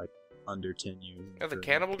sentenced to, like, under 10 years. Oh, the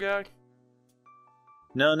cannibal guy?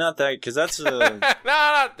 No, not that, because that's no, not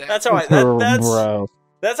that. that's how Bro.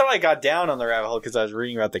 that's how I got down on the rabbit hole, because I was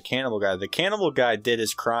reading about the cannibal guy. The cannibal guy did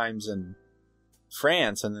his crimes in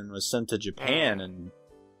France and then was sent to Japan, and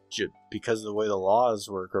because of the way the laws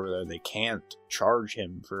work over there, they can't charge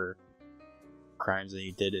him for crimes that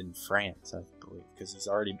he did in France, I believe, because he's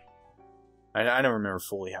already... I don't remember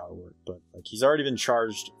fully how it worked, but like he's already been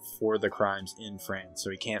charged for the crimes in France, so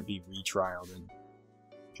he can't be retrialed in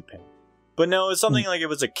Japan. But no, it's something like it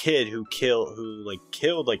was a kid who killed like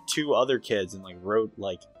 2 other kids and like wrote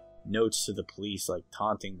like notes to the police, like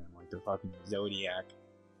taunting them like they're fucking Zodiac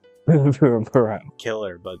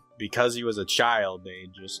killer. But because he was a child, they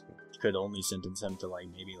just could only sentence him to like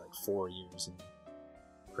maybe like 4 years in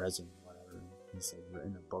prison, whatever. He's like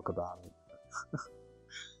written a book about it.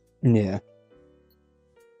 Yeah.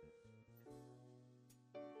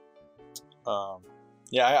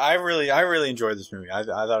 Yeah, I really enjoyed this movie. I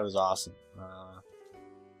thought it was awesome.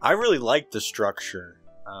 I really liked the structure.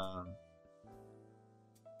 Kind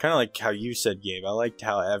of like how you said, Gabe. I liked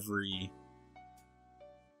how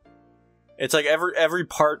it's like every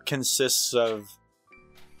part consists of,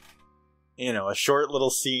 you know, a short little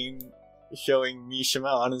scene showing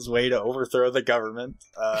Mishima on his way to overthrow the government.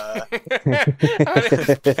 On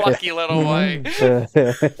his plucky little way.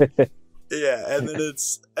 Yeah, and then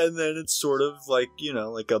it's sort of like, you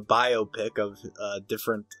know, like a biopic of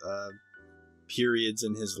different periods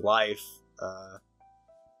in his life,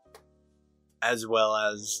 as well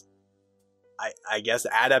as I guess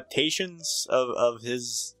adaptations of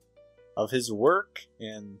his work.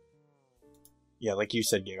 And yeah, like you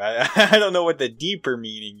said, Gabe, I don't know what the deeper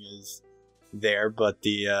meaning is there, but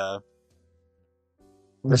the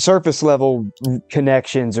surface level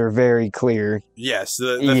connections are very clear. Yes,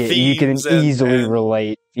 the themes you can easily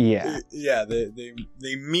relate. Yeah, yeah,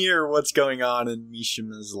 they mirror what's going on in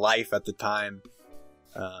Mishima's life at the time.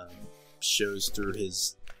 Shows through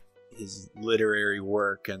his literary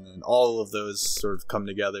work, and then all of those sort of come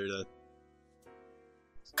together to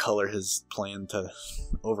color his plan to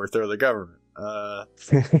overthrow the government.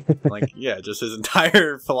 Like, yeah, just his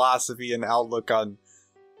entire philosophy and outlook on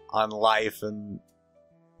life and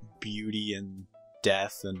beauty and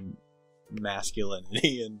death and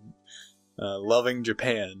masculinity and loving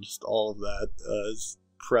Japan. Just all of that is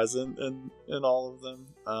present in all of them.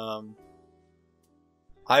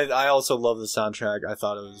 I also love the soundtrack. I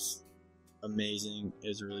thought it was amazing. It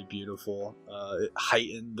was really beautiful. It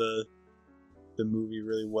heightened the movie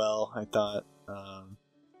really well, I thought.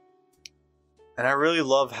 And I really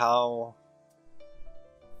love how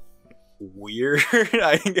weird,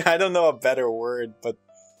 I don't know a better word, but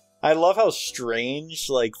I love how strange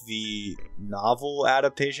like the novel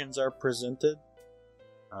adaptations are presented.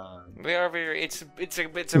 They are very. It's a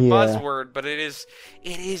buzzword, but it is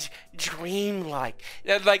dreamlike.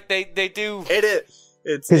 Like they do. It is.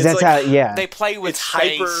 It's that's like, how. Yeah. They play with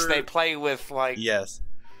space. They play with like. Yes.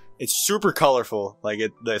 It's super colorful. Like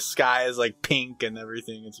the sky is like pink and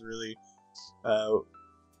everything. It's really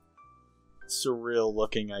surreal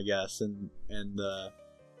looking, I guess, and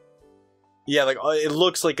yeah, like it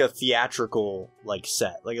looks like a theatrical like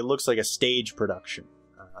set. Like it looks like a stage production.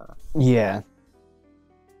 Yeah.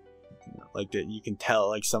 Like that, you can tell.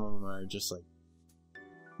 Like some of them are just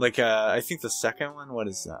like I think the second one, what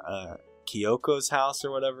is that? Kyoko's house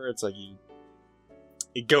or whatever. It's like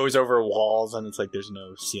it goes over walls and it's like there's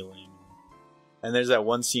no ceiling. And there's that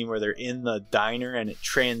one scene where they're in the diner and it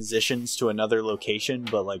transitions to another location,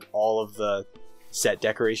 but like all of the set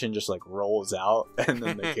decoration just like rolls out and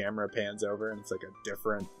then the camera pans over and it's like a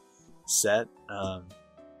different set.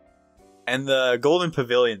 And the Golden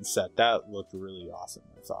Pavilion set, that looked really awesome,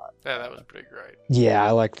 I thought. Yeah, that was pretty great. Yeah,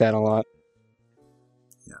 I like that a lot.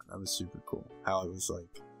 Yeah, that was super cool. How it was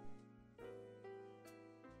like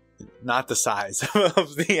not the size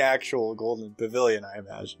of the actual Golden Pavilion, I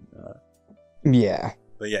imagine. Yeah.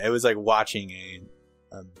 But yeah, it was like watching a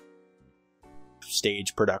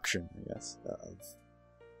stage production, I guess,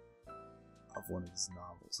 of one of his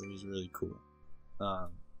novels. It was really cool.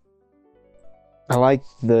 I like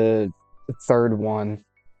the third one.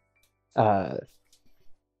 The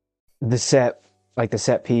set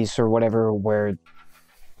piece or whatever, where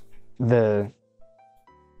the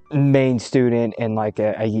main student and like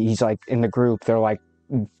he's like in the group, they're like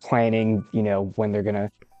planning, you know, when they're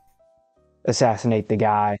gonna assassinate the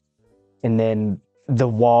guy, and then the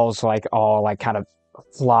walls like all like kind of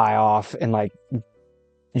fly off and like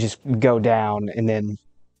just go down, and then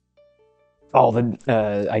all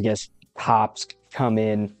the I guess cops come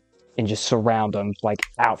in and just surround them like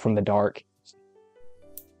out from the dark.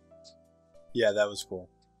 Yeah, that was cool.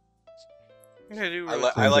 Yeah,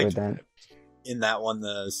 I liked that. in that one,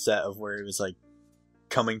 the set of where it was like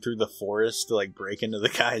coming through the forest to like break into the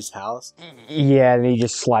guy's house. Yeah, and he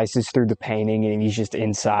just slices through the painting and he's just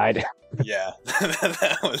inside. Yeah,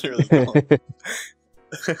 that was really cool.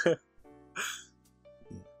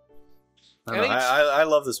 I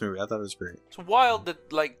love this movie. I thought it was great. It's wild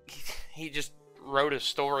that like he just wrote a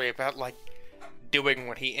story about like doing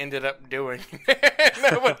what he ended up doing.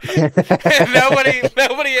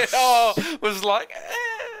 nobody at all was like,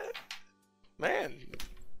 man, you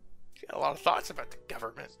got a lot of thoughts about the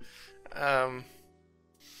government.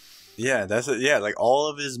 Yeah, that's it. Yeah, like all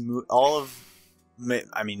of his, I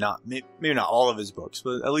mean, maybe not all of his books,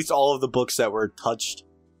 but at least all of the books that were touched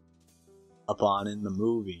upon in the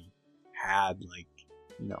movie had like,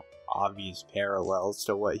 you know, obvious parallels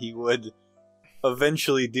to what he would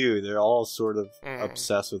eventually do. They're all sort of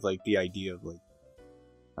obsessed with like the idea of like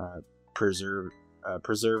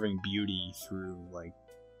preserving beauty through like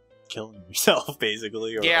killing yourself,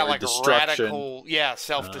 basically, or like destruction. Radical,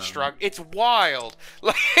 self-destruct. It's wild.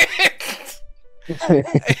 Like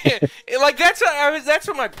that's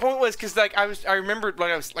what my point was, because like I remembered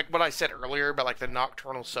when I was like what I said earlier about like the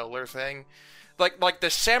nocturnal solar thing. Like the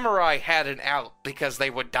samurai had an out because they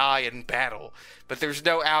would die in battle, but there's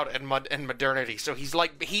no out in modernity. So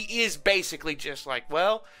he is basically just like,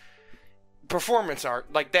 well, performance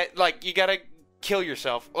art like that. Like you gotta kill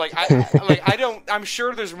yourself. Like I'm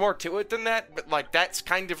sure there's more to it than that, but like that's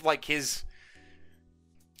kind of like his.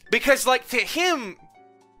 Because like to him,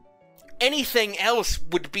 anything else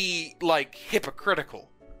would be like hypocritical.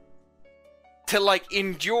 To like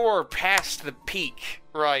endure past the peak,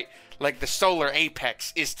 right? Like the solar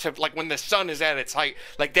apex is to like when the sun is at its height,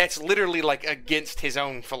 like that's literally like against his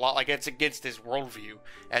own philosophy, like it's against his worldview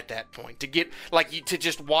at that point. To get like to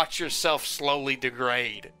just watch yourself slowly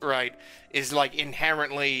degrade, right, is like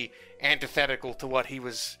inherently antithetical to what he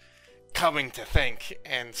was coming to think.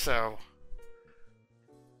 And oh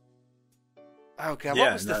god,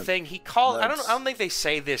 what was the thing he called? I don't think they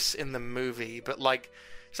say this in the movie, but like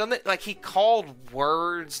something like he called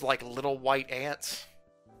words like little white ants.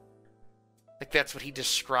 Like, that's what he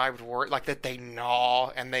described word, like, that they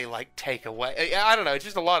gnaw and they, like, take away. I don't know, it's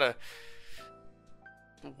just a lot of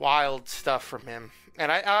wild stuff from him.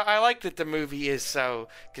 And I like that the movie is so,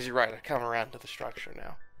 because you're right, I come around to the structure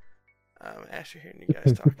now. After hearing you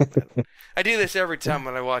guys talk about it. I do this every time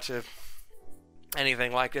when I watch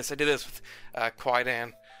anything like this. I did this with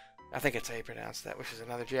Kwaidan. I think it's how you pronounce that, which is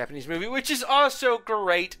another Japanese movie, which is also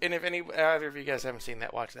great. And if either of you guys haven't seen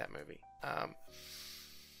that, watch that movie.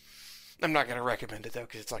 I'm not going to recommend it, though,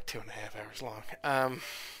 because it's like 2.5 hours long.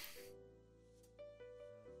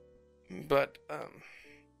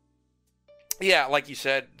 Yeah, like you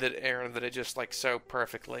said, Aaron, that it just, like, so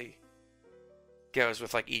perfectly goes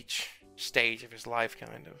with, like, each stage of his life,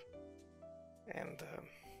 kind of. And,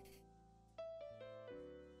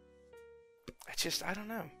 it's just, I don't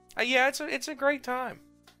know. Yeah, it's a great time.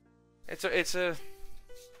 I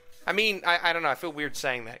mean, I don't know, I feel weird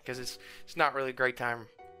saying that, because it's not really a great time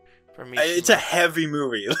for me. It's a heavy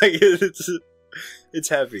movie. Like it's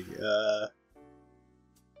heavy.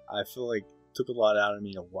 I feel like it took a lot out of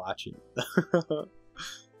me to watch it.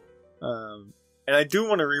 And I do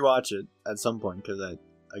want to rewatch it at some point because I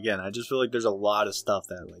just feel like there's a lot of stuff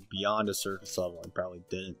that like beyond a surface level I probably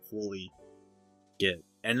didn't fully get.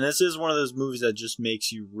 And this is one of those movies that just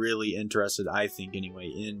makes you really interested, I think anyway,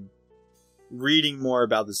 in reading more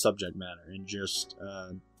about the subject matter and just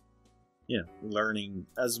learning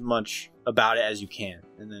as much about it as you can,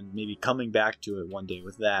 and then maybe coming back to it one day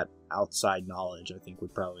with that outside knowledge, I think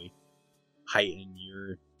would probably heighten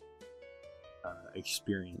your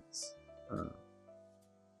experience.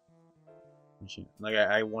 Like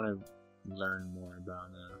I want to learn more about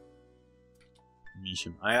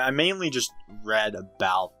Mishima. I mainly just read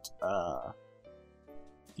about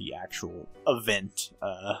the actual event,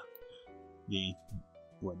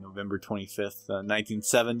 November 25th,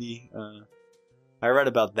 1970. I read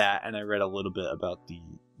about that, and I read a little bit about the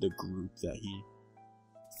group that he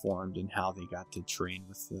formed and how they got to train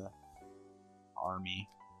with the army.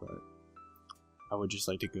 But I would just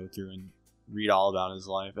like to go through and read all about his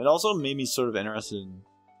life. It also made me sort of interested in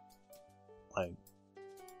like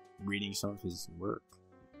reading some of his work.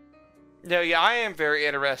 No, yeah, I am very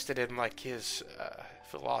interested in like his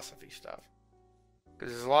philosophy stuff,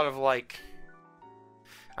 because there's a lot of like.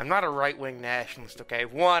 I'm not a right-wing nationalist, okay?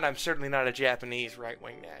 One, I'm certainly not a Japanese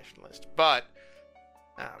right-wing nationalist, but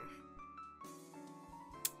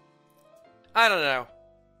I don't know.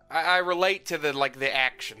 I relate to the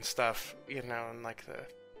action stuff, and like the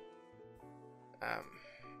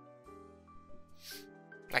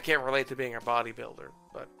I can't relate to being a bodybuilder,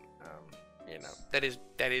 but You know, that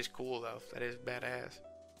is cool though. That is badass.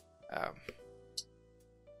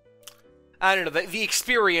 I don't know, the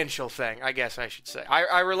experiential thing, I guess I should say.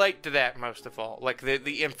 I relate to that most of all, like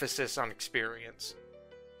the emphasis on experience.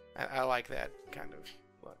 I like that kind of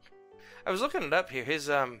look. I was looking it up here. His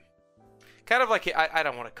kind of like, I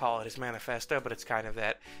don't want to call it his manifesto, but it's kind of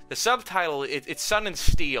that. The subtitle, it's Sun and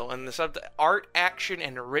Steel, and the Art, Action,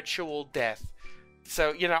 and Ritual Death.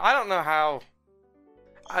 So, you know, I don't know how...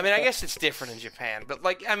 I mean, I guess it's different in Japan, but,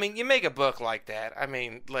 like, I mean, you make a book like that. I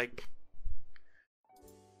mean, like...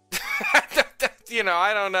 you know,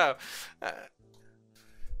 I don't know.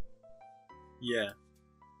 Yeah.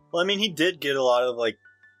 Well, I mean, he did get a lot of, like...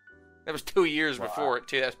 That was 2 years before it,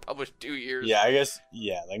 too. That was published 2 years. Yeah, I guess,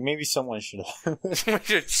 yeah, like, maybe someone should have... Someone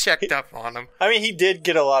should have checked up on him. I mean, he did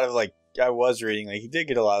get a lot of, like, I was reading, like, he did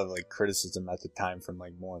get a lot of, like, criticism at the time from,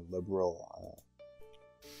 like, more liberal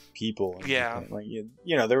people. And yeah. like, you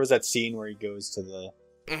know, there was that scene where he goes to the...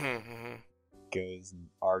 goes and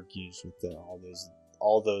argues with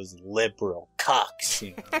all those liberal cocks,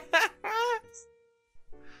 you know.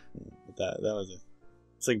 that was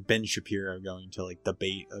it's like Ben Shapiro going to, like,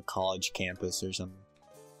 debate a college campus or something.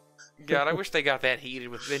 God, I wish they got that heated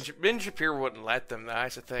with Ben Shapiro wouldn't let them.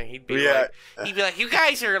 That's the thing. He'd be like, you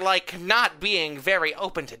guys are, like, not being very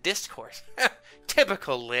open to discourse.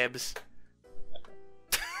 Typical libs.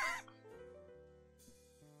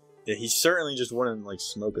 Yeah, he certainly just wouldn't, like,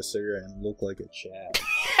 smoke a cigarette and look like a Chad.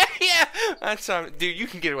 Yeah, that's dude. You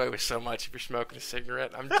can get away with so much if you're smoking a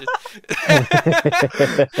cigarette. I'm just.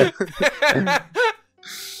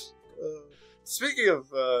 Speaking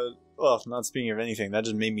of, well, not speaking of anything, that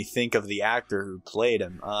just made me think of the actor who played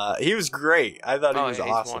him. He was great. I thought he was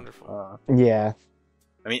awesome. He's wonderful. Yeah.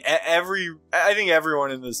 I mean, I think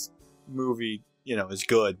everyone in this movie, you know, is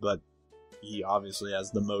good, but he obviously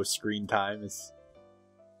has the most screen time. It's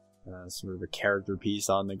sort of a character piece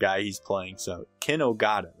on the guy he's playing. So Ken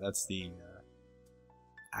Ogata, that's the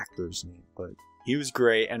actor's name, but he was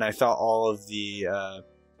great, and I thought all of the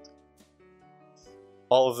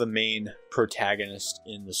main protagonists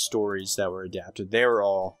in the stories that were adapted, they were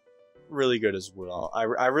all really good as well.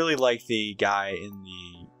 I really like the guy in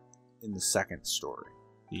the second story,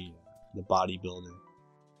 the bodybuilder.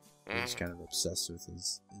 He's kind of obsessed with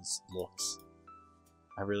his looks.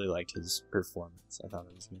 I really liked his performance. I thought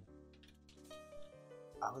it was good.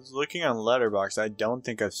 I was looking on Letterboxd. I don't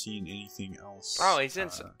think I've seen anything else. Oh, he's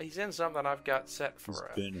in something I've got set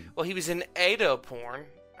for. Well, he was in Edo Porn.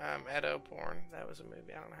 Edo Porn. That was a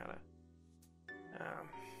movie. I don't know how to.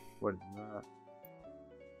 What is that?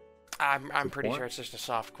 I'm pretty sure it's just a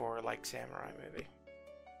softcore, like, samurai movie.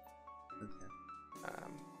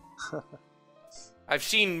 Okay. I've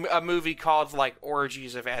seen a movie called, like,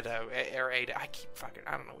 Orgies of Edo, or Edo. I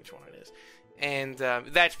don't know which one it is. And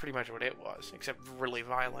that's pretty much what it was, except really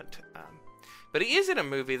violent. But he is in a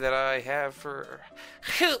movie that I have for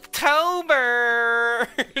Hooptober.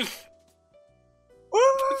 I'm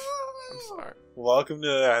sorry. Welcome to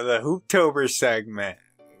the Hooptober segment.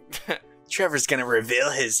 Trevor's gonna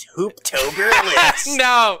reveal his Hooptober list.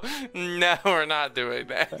 No, we're not doing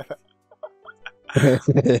that.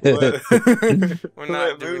 We're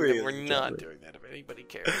not doing that if anybody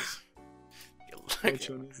cares. Which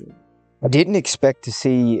one is it? I didn't expect to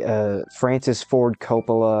see Francis Ford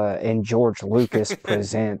Coppola and George Lucas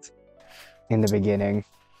present in the beginning.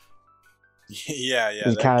 Yeah.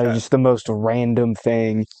 It's kind of just the most random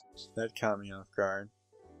thing. That caught me off guard.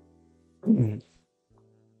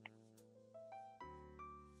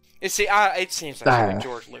 It seems like something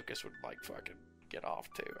George Lucas would, like, fucking get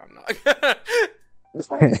off to. I'm not.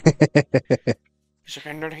 He's like,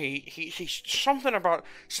 and then he's something about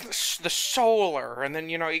the solar, and then,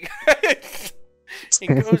 you know, he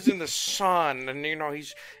goes in the sun, and, you know,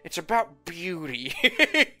 it's about beauty.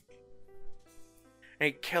 And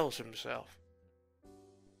he kills himself.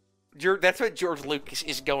 That's what George Lucas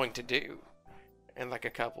is going to do in, like, a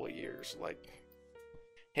couple of years. Like,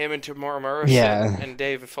 him and Tamora Morrison and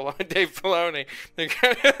Dave Filoni.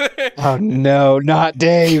 Oh, no, not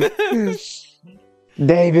Dave.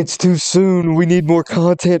 Dave, it's too soon. We need more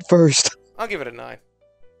content first. I'll give it a 9.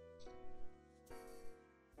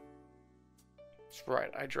 That's right,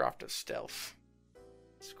 I dropped a stealth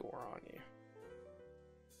score on you.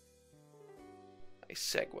 I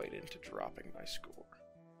segued into dropping my score.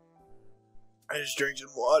 I just drank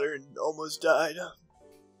some water and almost died.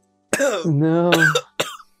 No.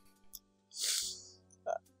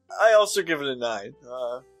 I also give it a 9.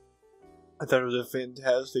 I thought it was a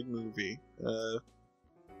fantastic movie.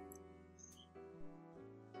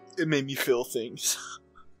 It made me feel things.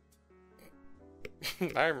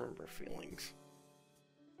 I remember feelings.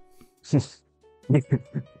 You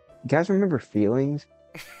guys remember Feelings?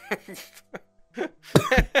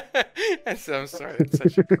 I'm sorry, that's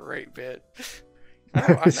such a great bit.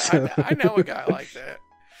 I know a guy like that.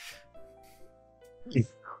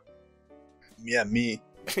 Yeah, me.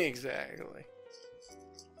 Exactly.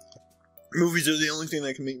 Movies are the only thing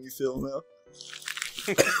that can make me feel now.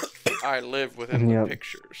 I live within the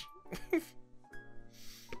pictures.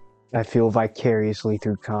 I feel vicariously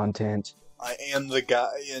through content. I am the guy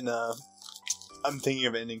in, I'm thinking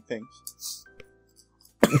of ending things.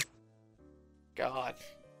 God.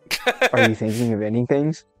 Are you thinking of ending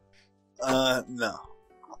things? No.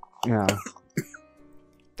 No.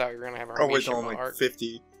 Thought you were gonna have our I'll wait till I'm like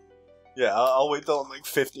 50. Yeah, I'll wait till I'm like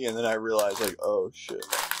 50 and then I realize, like, oh shit.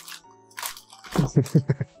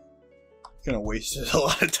 Gonna waste a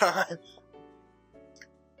lot of time.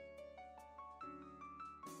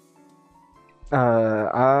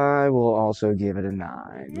 I will also give it a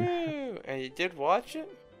 9. Woo! And you did watch it?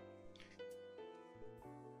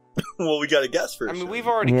 Well, we gotta guess first. I mean, we've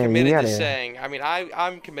already committed to saying. I mean,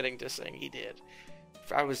 I'm committing to saying he did.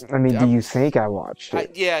 Do you think I watched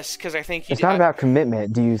it? Yes, because I think you It's did. not about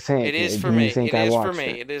commitment. Do you think? It is for do me. You think It I is watched for me.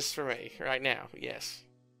 It? It is for me right now. Yes.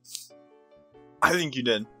 I think you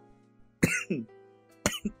did. You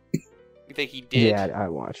think he did? Yeah, I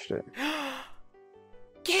watched it.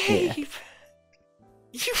 Gabe! Yeah.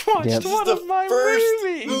 You watched one of my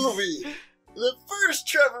movies! The first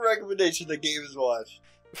Trevor recommendation that Gabe has watched.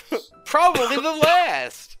 Probably the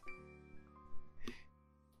last!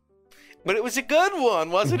 But it was a good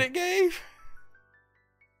one, wasn't it, Gabe?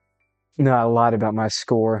 No, I lied about my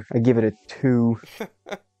score. I give it a 2.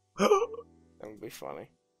 That would be funny.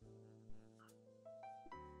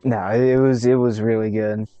 No, it was really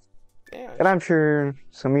good. Yeah. And I'm sure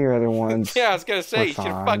some of your other ones. Yeah, I was gonna say, you should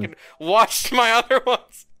have fucking watched my other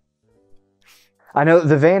ones. I know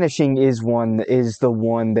The Vanishing is the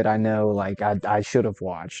one that I know, like, I should have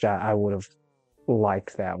watched. I would have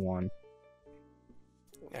liked that one.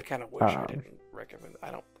 I kind of wish I didn't recommend.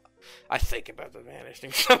 I think about The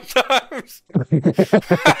Vanishing sometimes.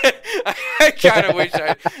 I kind of wish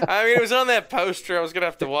I mean, it was on that poster. I was gonna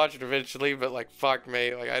have to watch it eventually, but like, fuck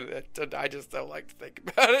me. Like, I just don't like to think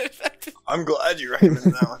about it. I'm glad you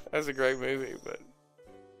recommended that one. That's a great movie, but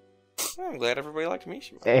I'm glad everybody liked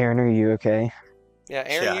Mishima. Aaron, are you okay? Yeah,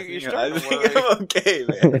 Aaron, Yeah, you're starting to worry. I'm okay,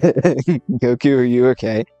 man. Goku, are you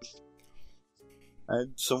okay?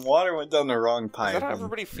 Some water went down the wrong pipe. Is that how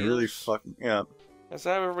everybody feels? Really fucking yeah. That's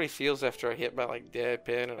how everybody feels after I hit my like dead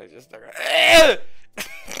pin and I just start going,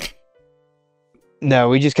 No,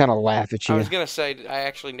 we just kind of laugh at you. I was gonna say,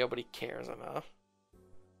 nobody cares enough.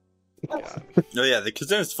 God. No, yeah, because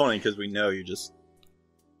then it's funny because we know you just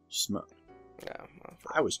smoke. Yeah,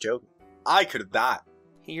 I was joking. I could have died.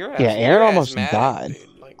 Aaron almost died.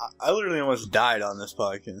 Dude. Like, I literally almost died on this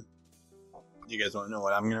podcast. You guys want to know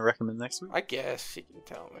what I'm going to recommend next week? I guess you can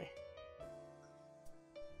tell me.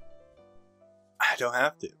 I don't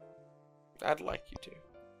have to. I'd like you to.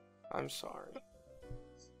 I'm sorry.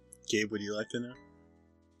 Gabe, would you like to know?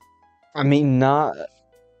 I mean, not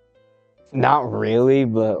really,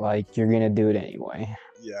 but like you're gonna do it anyway.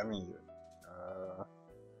 Yeah, I'm gonna do it.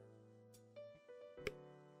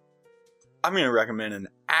 I'm gonna recommend an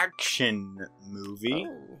action movie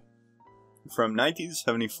from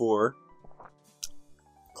 1974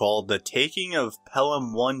 called The Taking of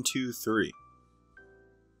Pelham 123.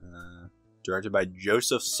 Directed by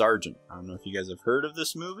Joseph Sargent. I don't know if you guys have heard of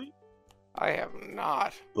this movie. I have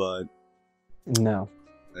not. But no.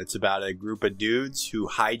 It's about a group of dudes who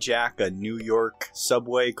hijack a New York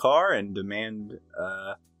subway car and demand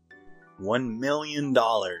 $1 million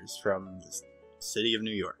from the city of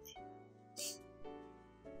New York.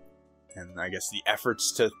 And I guess the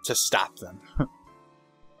efforts to stop them. But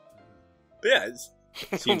yeah,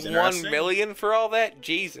 it seems interesting. 1 million for all that?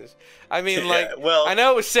 Jesus. I mean, Yeah, well, I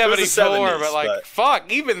know it was 74, but like,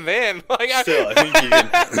 fuck, even then. Like, still, I think you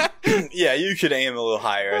can, yeah, you could aim a little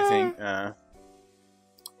higher, I think.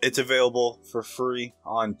 It's available for free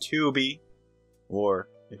on Tubi, or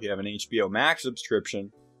if you have an HBO Max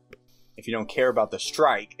subscription, if you don't care about the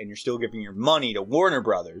strike and you're still giving your money to Warner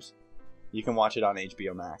Brothers, you can watch it on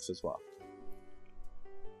HBO Max as well.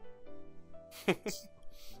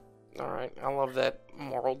 Alright, I love that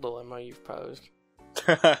moral dilemma you've posed.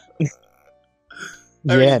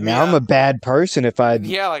 I'm a bad person if I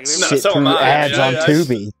sit through ads on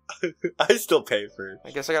Tubi. I still pay for it.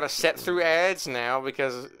 I guess I gotta sit through ads now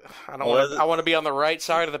because I want to be on the right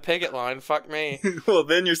side of the picket line. Fuck me. Well,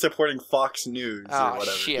 then you're supporting Fox News or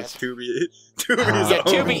whatever. Shit. Tubi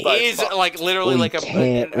is like literally like a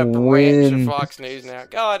branch of Fox News now.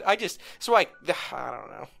 God, I don't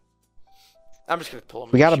know. I'm just gonna pull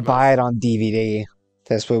them. We gotta buy it on DVD.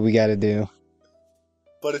 That's what we gotta do.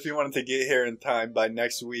 But if you wanted to get here in time by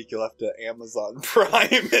next week, you'll have to Amazon Prime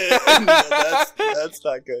it. That's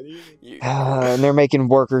not good either. And they're making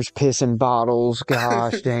workers piss in bottles.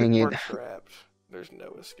 Gosh, dang it. We're trapped. There's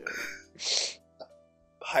no escape.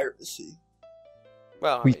 Piracy.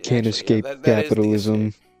 Well, We can't escape that capitalism.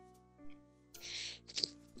 is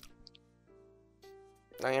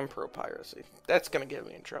I am pro-piracy. That's gonna get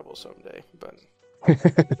me in trouble someday, but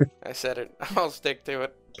I said it. I'll stick to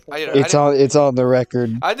it. It's on the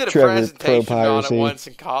record. I did a Trevor, presentation on it pro-piracy. once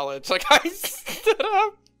in college. Like I stood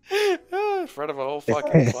up in front of a whole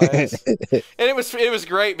fucking class, and it was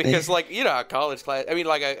great because like a college class. I mean,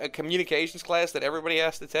 like a communications class that everybody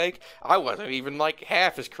has to take. I wasn't even like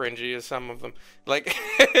half as cringy as some of them. Like,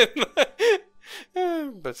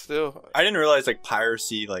 but still, I didn't realize like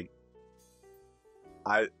piracy. Like,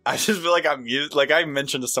 I just feel like I'm used. Like I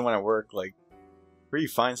mentioned to someone at work, like, where do you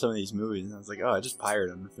find some of these movies? And I was like, oh, I just pirate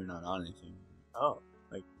them if they're not on anything. Oh,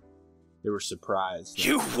 like they were surprised. Like,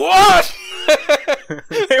 you what?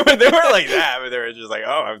 they weren't like that, but they were just like,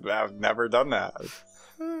 oh, I've never done that.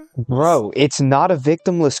 Bro, it's not a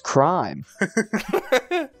victimless crime.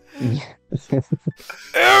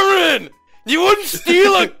 Aaron, you wouldn't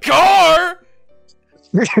steal a car.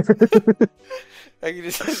 Like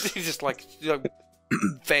he's just like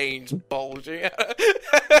veins bulging.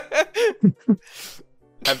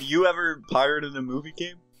 Have you ever pirated a movie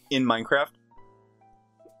game in Minecraft?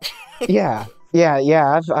 Yeah.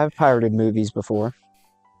 I've pirated movies before.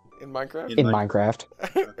 In Minecraft? In Minecraft.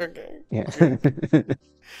 Okay. Yeah.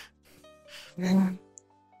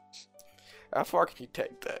 How far can you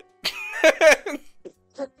take that?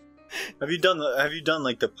 Have you done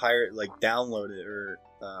like the pirate, like download it, or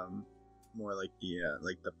more like the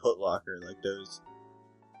Putlocker, like those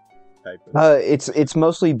type of It's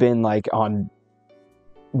mostly been like on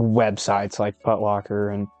websites like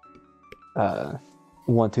Putlocker and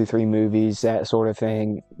 123 Movies, that sort of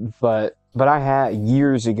thing. But I had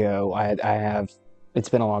years ago. I have. It's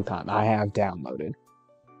been a long time. I have downloaded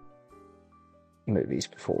movies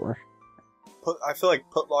before. I feel like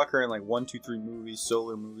Putlocker and like 123 Movies,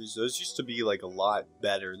 Solar Movies, those used to be like a lot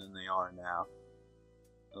better than they are now.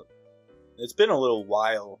 It's been a little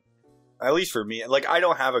while, at least for me. Like I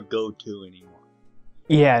don't have a go-to anymore.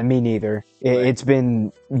 Yeah, me neither. Right. It's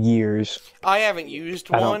been years. I haven't used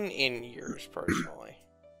one in years personally.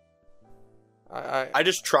 I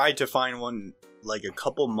just tried to find one like a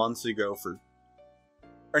couple months ago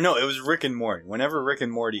it was Rick and Morty. Whenever Rick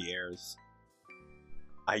and Morty airs,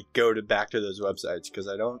 I go back to those websites because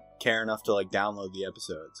I don't care enough to like download the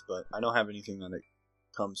episodes, but I don't have anything that it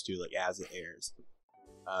comes to like as it airs.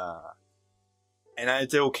 And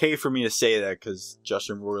it's okay for me to say that because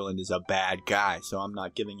Justin Roiland is a bad guy, so I'm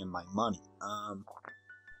not giving him my money.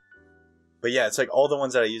 But yeah, it's like all the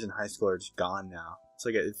ones that I used in high school are just gone now. It's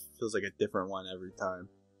like it feels like a different one every time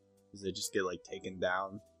because they just get like taken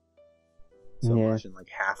down so much, and like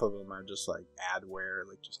half of them are just like adware,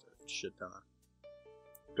 like just a shit ton of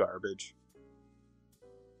garbage.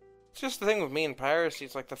 It's just the thing with me and piracy.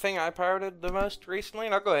 It's like the thing I pirated the most recently,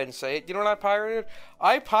 and I'll go ahead and say it. You know what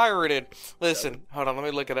I pirated? Listen, hold on, let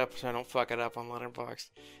me look it up so I don't fuck it up on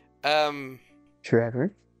Letterboxd.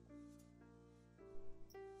 Trevor?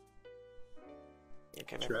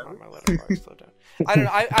 Okay, never mind, my Letterboxd slowed down. I don't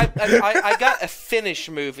know. I got a Finnish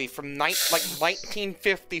movie from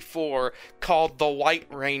 1954 called The White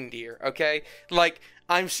Reindeer. Okay, like.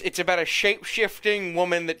 It's about a shape-shifting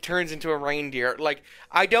woman that turns into a reindeer. Like,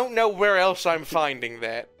 I don't know where else I'm finding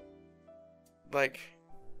that. Like...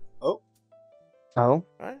 Oh? Oh?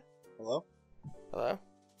 What? Hello? Hello?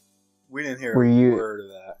 We didn't hear a word of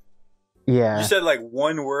that. Yeah. You said like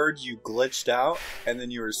one word, you glitched out, and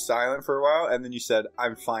then you were silent for a while, and then you said,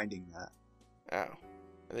 I'm finding that. Oh.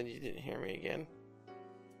 And then you didn't hear me again?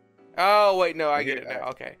 Oh, wait, no, I get it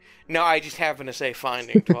now. Okay. No, I just happened to say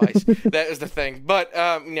finding twice. That was the thing. But,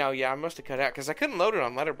 no, yeah, I must have cut out because I couldn't load it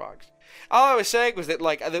on Letterboxd. All I was saying was that,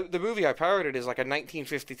 like, the movie I pirated is, like, a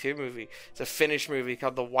 1952 movie. It's a Finnish movie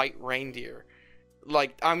called The White Reindeer.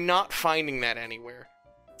 Like, I'm not finding that anywhere.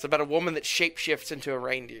 It's about a woman that shapeshifts into a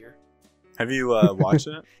reindeer. Have you watched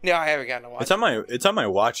it? No, I haven't gotten to watch it. It's on my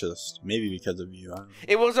watch list. Maybe because of you. I don't know.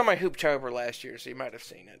 It was on my Hooptober last year, so you might have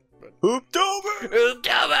seen it. But...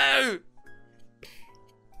 Hooptober!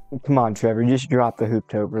 Come on, Trevor, just drop the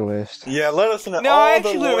Hooptober list. Yeah, let us know. No, all I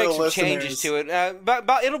actually the want to loyal make some listeners. changes to it.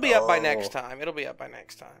 But it'll be up by next time.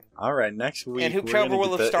 All right, next week. And Hooptober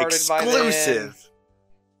will have started by then.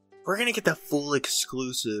 We're going to get the full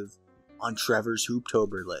exclusive on Trevor's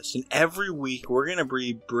Hooptober list. And every week, we're going to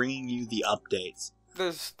be bringing you the updates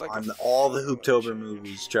there's like on all the Hooptober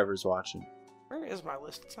movies Trevor's watching. Where is my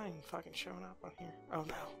list? It's not even fucking showing up on here. Oh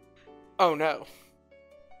no. Oh no.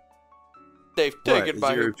 They've taken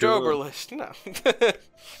my Hooptober list. No.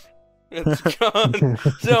 It's gone.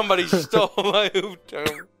 Somebody stole my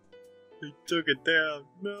Hooptober. He took it down.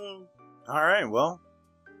 No. Alright, well.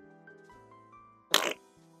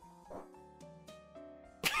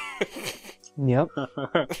 Yep.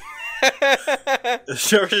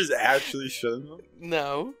 Trevor is actually showing up?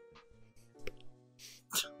 No.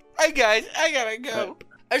 Hey guys, I gotta go.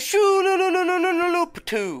 A shoo no no no no no no loop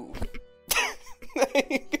two.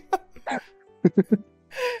 Okay.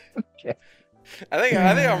 I think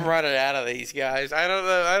I'm running out of these guys. I don't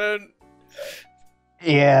know.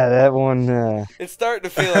 Yeah, that one. It's starting to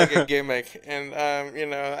feel like a gimmick, and I'm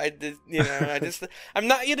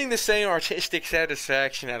not getting the same artistic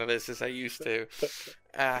satisfaction out of this as I used to.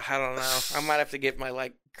 I don't know. I might have to get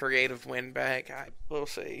my creative win back. We'll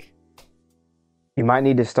see. You might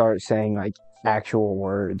need to start saying actual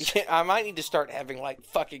words. I might need to start having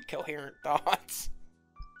fucking coherent thoughts.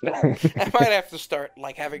 I might have to start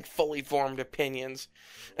having fully formed opinions.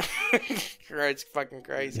 It's fucking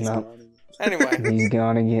crazy. No. Anyway, he's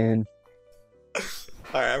gone again.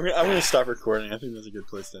 All right, I'm gonna stop recording. I think that's a good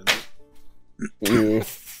place to end it. Yeah.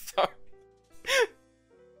 Sorry.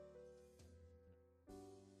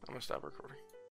 I'm gonna stop recording.